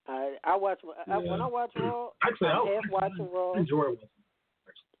 I watch when I watch Raw. Actually, I'm half watching Raw. Enjoy it.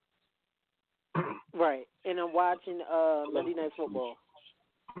 Right, and I'm watching Monday Night Football,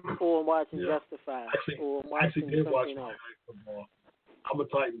 or I'm watching Justified, or I'm watching did watch something Monday else. Night Football. I'm a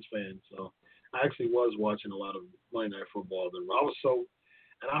Titans fan, so I actually was watching a lot of Monday Night Football. And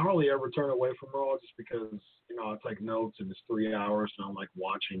I hardly ever turn away from Raw just because I take notes and it's 3 hours, and I'm like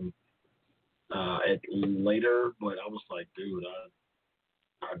watching it later. But I was like, dude,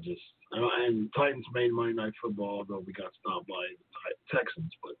 and Titans made Monday Night Football, though we got stopped by the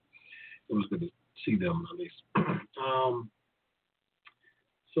Texans, but it was good to see them at least.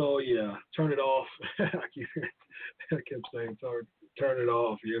 So yeah, turn it off. I kept saying turn it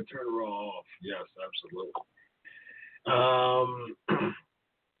off. Yeah, turn Raw off. Yes, absolutely.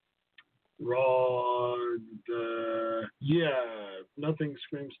 Raw. Nothing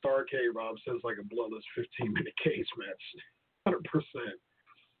screams Starrcade. Rob says like a bloodless 15-minute cage match. 100%.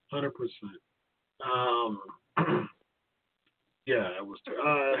 Yeah, it was.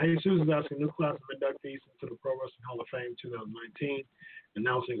 Hey, Susan's asking, new class of inductees into the Pro Wrestling Hall of Fame 2019,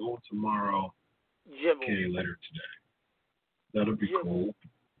 announcing on tomorrow. Okay, later today. That'll be cool.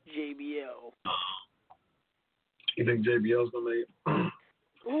 JBL. You think JBL's gonna make it?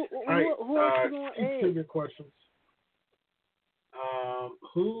 Who All else right, you gonna add? good questions.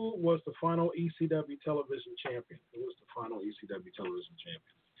 Who was the final ECW television champion? Who was the final ECW television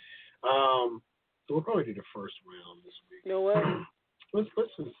champion? So we'll probably do the first round this week. You know what? Let's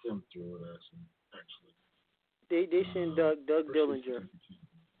just them through it, actually. They send Doug Dillinger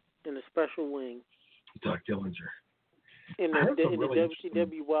in a special wing. Doug Dillinger. In the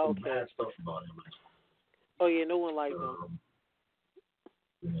WCW Wildcat. Bad stuff about him. Oh yeah, no one liked him.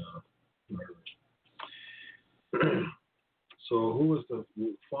 So who was the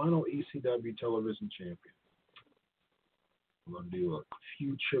final ECW television champion? I'm going to do a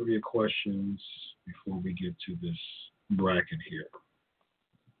few trivia questions before we get to this bracket here.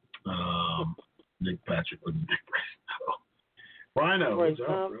 Nick Patrick with Nick Rhino. Right, Good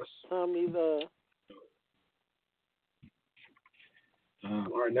job, Chris. Tommy's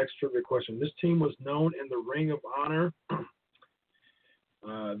all right, next trivia question. This team was known in the Ring of Honor.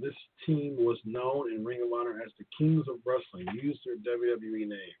 This team was known in Ring of Honor as the Kings of Wrestling. Used their WWE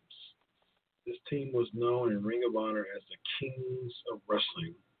names. This team was known in Ring of Honor as the Kings of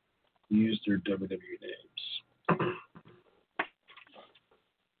Wrestling. Used their WWE names.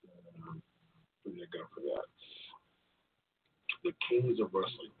 What did I got for that? The Kings of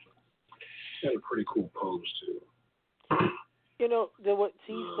Wrestling. Had a pretty cool pose too. What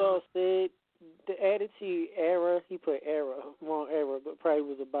T-Star said, the Attitude Era, he put era, wrong era, but probably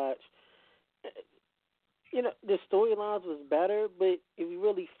was a botch. The storylines was better, but if you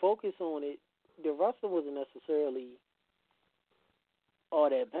really focus on it, the wrestling wasn't necessarily all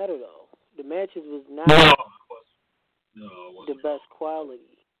that better, though. The matches was not the best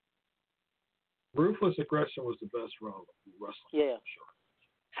quality. Ruthless Aggression was the best wrestling. Yeah. Sure.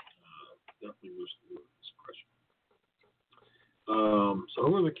 Definitely Ruthless Aggression. So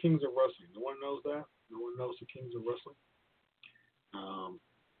who are the Kings of Wrestling? No one knows that? No one knows the Kings of Wrestling?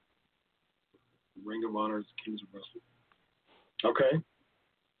 Ring of Honor is the Kings of Wrestling. Okay.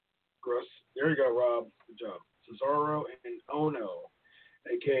 Gross. There you go, Rob. Good job. Cesaro and Ono,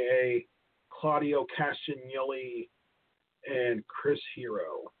 a.k.a. Claudio Castagnoli and Chris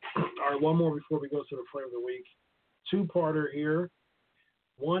Hero. All right, one more before we go to the Flavor of the Week. Two-parter here.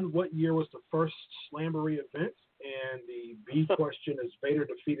 One, what year was the first Slamboree event? And the B question is Vader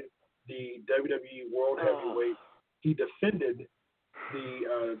defeated the WWE World Heavyweight. He defended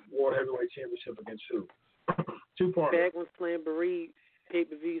the World Heavyweight Championship against who? Two-parter. Back when Slamboree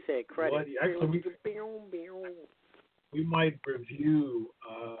pay-per-views had credit. Actually, we might review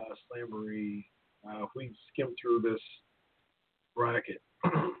Slamboree if we skim through this bracket.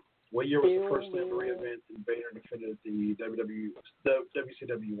 What year was the first Slamboree event and Vader defended the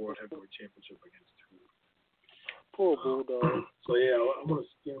WCW World Heavyweight Championship against who? Poor Bulldog. So, yeah, I'm going to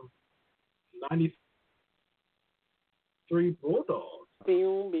skim 93 Bulldogs.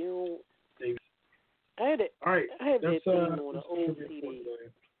 I had it. All right. I had that thing on an old CD.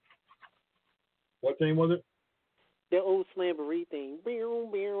 What thing was it? The old Slamboree thing. The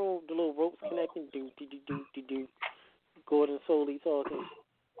little ropes connecting. Gordon Soley talking.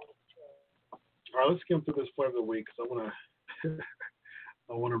 All right, let's skim through this Flavor of the Week because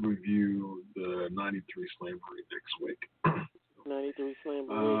I want to review the 93 Slamboree next week. 93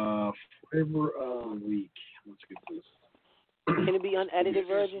 Slamboree. Flavor of the Week. Let's get this. Can it be unedited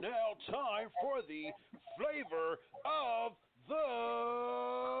version? It's now time for the Flavor of the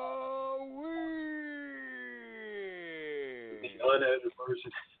Week. The unedited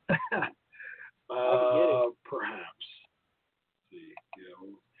version. Perhaps. See,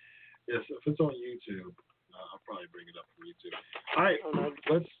 yes, if it's on YouTube, I'll probably bring it up on YouTube. All right,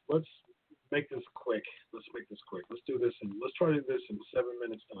 let's make this quick. Let's do this let's try to do this in 7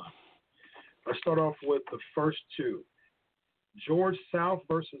 minutes time. I start off with the first two. George South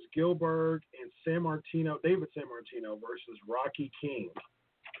versus Gilbert and David Sammartino versus Rocky King.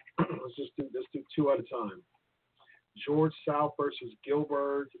 Let's do two at a time. George South versus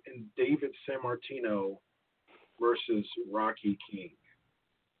Gilbert and David Sammartino versus Rocky King.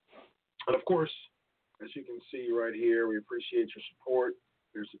 And of course, as you can see right here, we appreciate your support.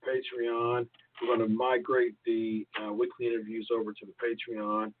 There's the Patreon. We're going to migrate the weekly interviews over to the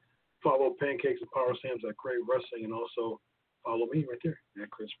Patreon. Follow Pancakes and Power Slams at Crave Wrestling, and also follow me right there at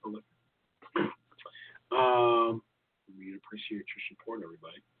Christopher Lippin. We appreciate your support,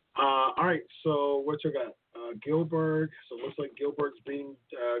 everybody. All right, so what you got? Gilbert. So it looks like Gilbert's beating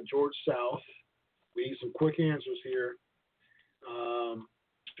George South. We need some quick answers here.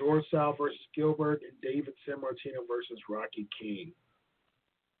 George South versus Gilbert and David Sammartino versus Rocky King.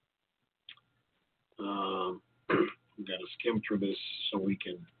 We got to skim through this so we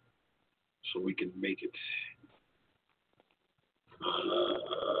can make it.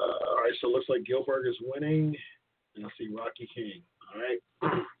 All right, so it looks like Gilbert is winning, and I see Rocky King. All right.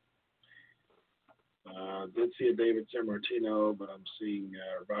 Did see a David Sammartino, but I'm seeing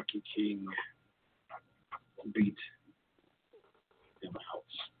Rocky King beat him out.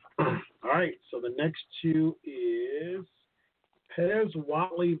 All right, so the next two is Pez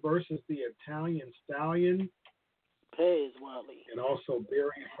Whatley versus the Italian Stallion. Pez Whatley. And also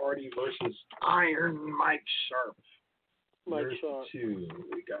Barry Hardy versus Iron Mike Sharp. Mike Sharp. Two.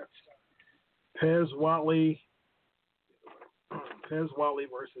 We got Pez Whatley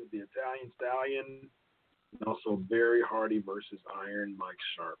versus the Italian Stallion. And also Barry Hardy versus Iron Mike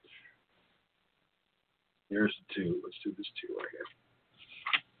Sharp. There's the two. Let's do this two right here.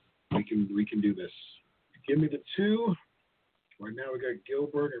 We can do this. Give me the two. Right now we got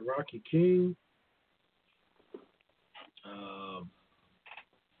Gilbert and Rocky King.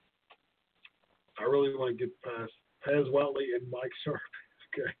 I really want to get past Pez Whatley and Mike Sharp.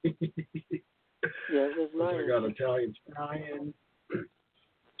 Okay. Yeah, that's nice. I got Italian Stallion.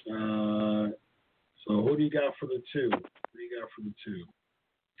 So who do you got for the two?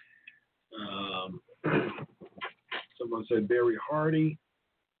 Someone said Barry Hardy.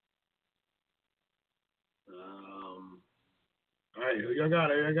 All right, who y'all got?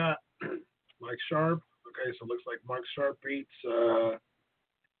 Mike Sharp. Okay, so it looks like Mark Sharp beats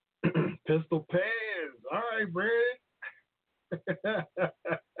Pistol Pez. All right, Brandon.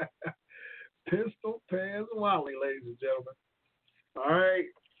 Pistol Pez Wally, ladies and gentlemen. All right.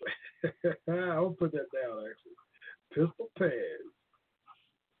 I'll put that down, actually. Pistol Pez.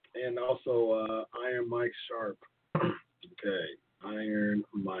 And also Iron Mike Sharp. Okay. Iron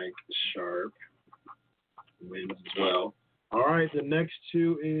Mike Sharp wins as well. All right. The next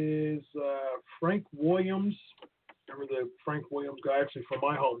two is Frank Williams. Remember the Frank Williams guy, actually from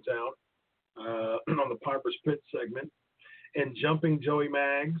my hometown, on the Piper's Pit segment. And Jumping Joey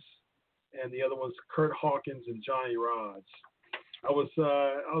Maggs. And the other one's Kurt Hawkins and Johnny Rods. I was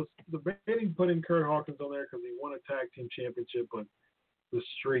debating putting Kurt Hawkins on there because he won a tag team championship, but the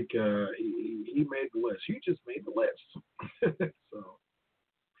streak, he made the list. He just made the list. So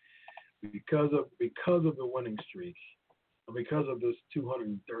because of the winning streak, because of this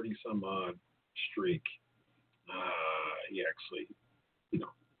 230 some odd streak, he actually,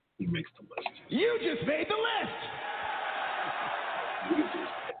 he makes the list. You just made the list. You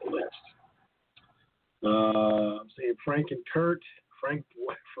just made the list. I'm saying Frank and Kurt. Frank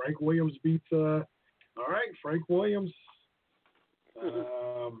Williams beats. All right, Frank Williams.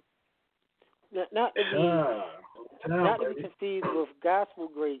 Not to be confused with gospel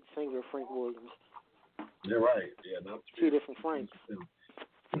great singer Frank Williams. Yeah, right. Yeah, not two different Franks.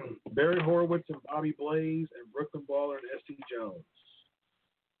 Barry Horowitz and Bobby Blaze, and Brooklyn Brawler and S.D. Jones.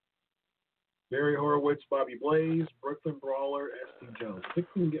 Barry Horowitz, Bobby Blaze, Brooklyn Brawler, S.D. Jones. I think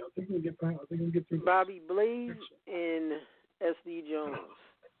we can get through this. Bobby Blaze and S.D. Jones.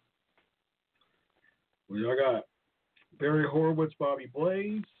 Well, y'all got Barry Horowitz, Bobby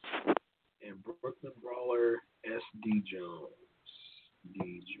Blaze, and Brooklyn Brawler, S.D. Jones.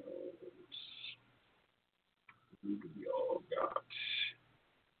 D. Jones. Who do we all got?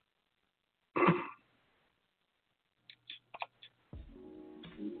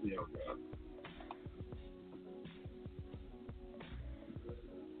 Who do we all got?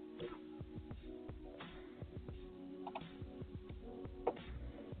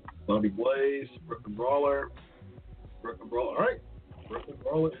 Bobby Blaze, Brooklyn Brawler. All right. Brooklyn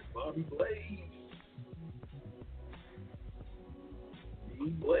Brawler and Bobby Blaze.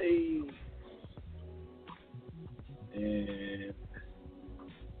 Blaze. And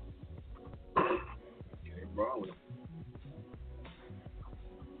okay, Brawler.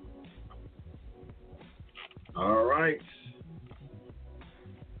 All right.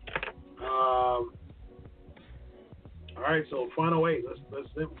 All right, so final eight. Let's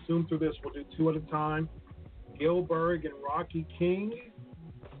zoom through this. We'll do two at a time. Gilbert and Rocky King,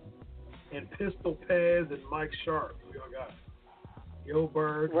 and Pistol Pez and Mike Sharp. Who y'all got?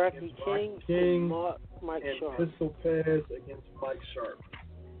 Gilbert against Rocky King, Mike and Sharp. Pistol Pez against Mike Sharp.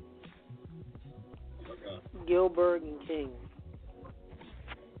 Gilbert and King.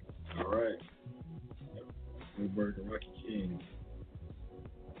 All right. Gilbert and Rocky King.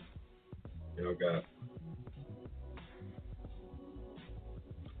 Y'all got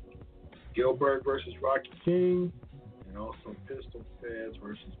Gilbert versus Rocky King, and also Pistol Pez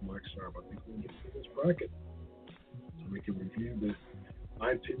versus Mike Sharp. I think we can get through this bracket so we can review the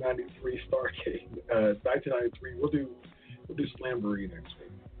 1993 Starrcade. 1993. We'll do Slamboree next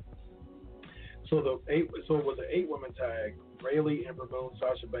week. So it was an 8-woman tag: Rayleigh, Amber Moon,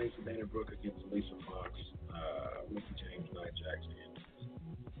 Sasha Banks, and Dana Brooke against Lisa Fox, Mickey James, Nia Jax, and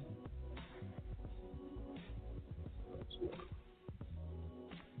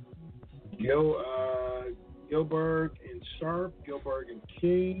Gilbert and Sharp, Gilbert and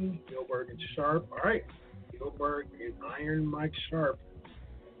King, Gilbert and Sharp. All right, Gilbert and Iron Mike Sharp.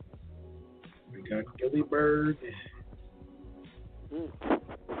 We got Gilly Bird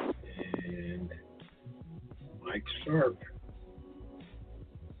and Mike Sharp.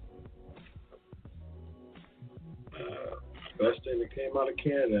 Best thing that came out of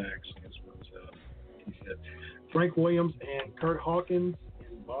Canada, actually, is what he said. Frank Williams and Kurt Hawkins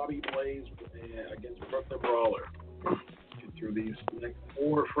and Bobby Blaze against Brooklyn Brawler. Get through these next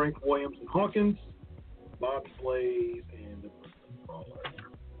four: Frank Williams and Hawkins, Bobby Blaze, and the Brooklyn Brawler.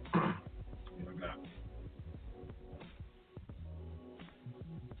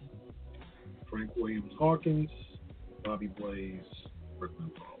 Frank Williams, Hawkins, Bobby Blaze, Brooklyn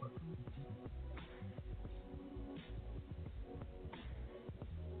Brawler.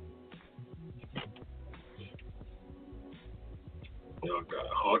 Y'all got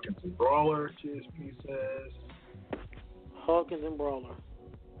Hawkins and Brawler, GSP says. Hawkins and Brawler.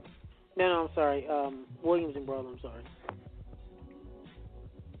 No, I'm sorry. Williams and Brawler, I'm sorry.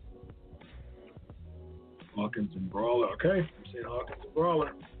 Hawkins and Brawler. Okay, I'm saying Hawkins and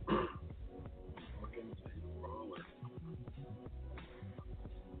Brawler. Hawkins and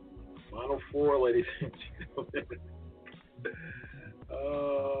Final four, ladies and gentlemen.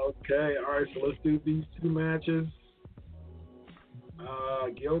 Okay, all right, so let's do these two matches.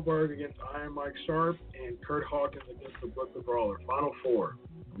 Gilbert against Iron Mike Sharp and Kurt Hawkins against the Brooklyn Brawler. Final four.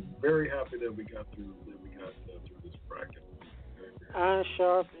 I'm very happy that we got through this bracket. Iron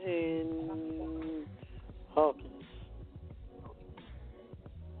Sharp and Hawkins.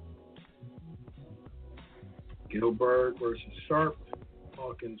 Gilbert versus Sharp.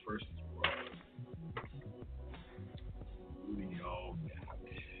 Hawkins versus Brawler. Who do y'all got?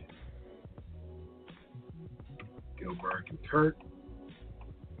 Gilbert and Kurt.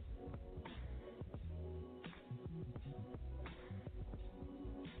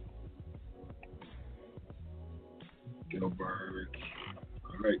 Gilbert.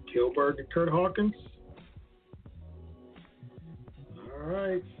 All right, Gilbert and Kurt Hawkins. All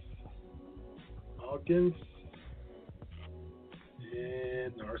right. Hawkins.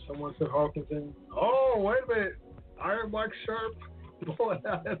 And or someone said Hawkins and wait a minute. Iron Mike Sharp pulling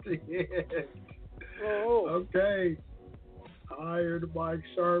out at the end. Oh. Okay. Iron Mike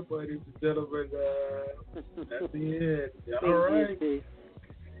Sharp, ladies and gentlemen, at the end. All right.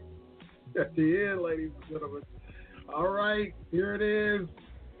 At the end, ladies and gentlemen. All right, here it is.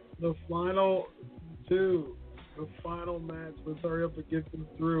 The final two. The final match. Let's hurry up and get them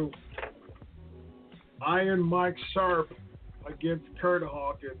through. Iron Mike Sharp against Kurt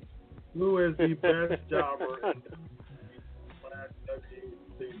Hawkins. Who is the best jobber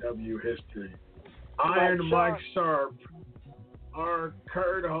in WCW history? Iron Mike Sharp or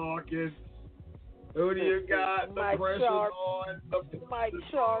Kurt Hawkins? Who do you got? The pressure's on. Mike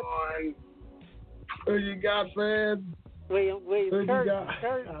Sharp. Who you got, fans? Wait, Who Kurt. you got?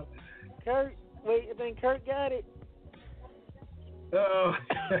 Kurt. Wait, I think Kurt got it. Oh.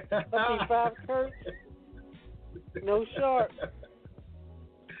 Lucky 5 Kurt. No Sharp.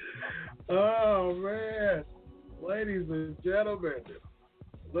 Oh, man. Ladies and gentlemen,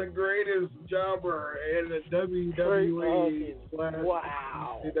 the greatest jobber in the WWE.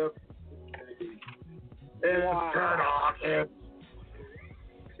 Wow. Is Kurt Hawkins.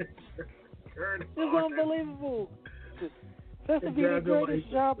 It's unbelievable. That's to be the greatest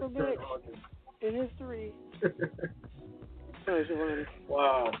jobber match in history.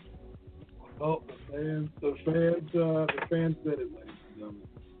 Wow. Oh, the fans did it, ladies and gentlemen.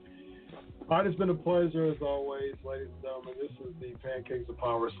 All right, it's been a pleasure as always, ladies and gentlemen. This is the Pancakes of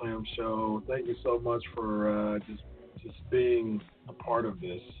Power Slam show. Thank you so much for just being a part of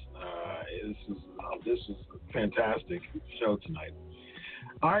this. This is a fantastic show tonight.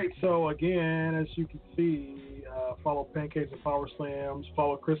 All right, so again, as you can see, follow Pancakes and Power Slams.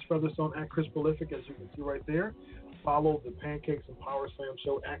 Follow Chris Featherstone at Chris Prolific, as you can see right there. Follow the Pancakes and Power Slam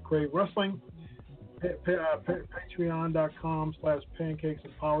show at Crave Wrestling. Patreon.com/Pancakes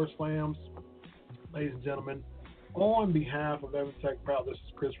and Power Slams. Ladies and gentlemen, on behalf of Evan Tech Proud, this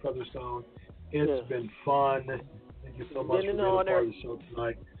is Chris Featherstone. It's been fun. Thank you so much for being a part of the show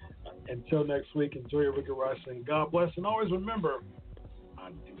tonight. Until next week, enjoy your week of wrestling. God bless, and always remember, I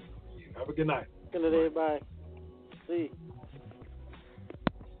do it for you. Have a good night. Good night, everybody. See you.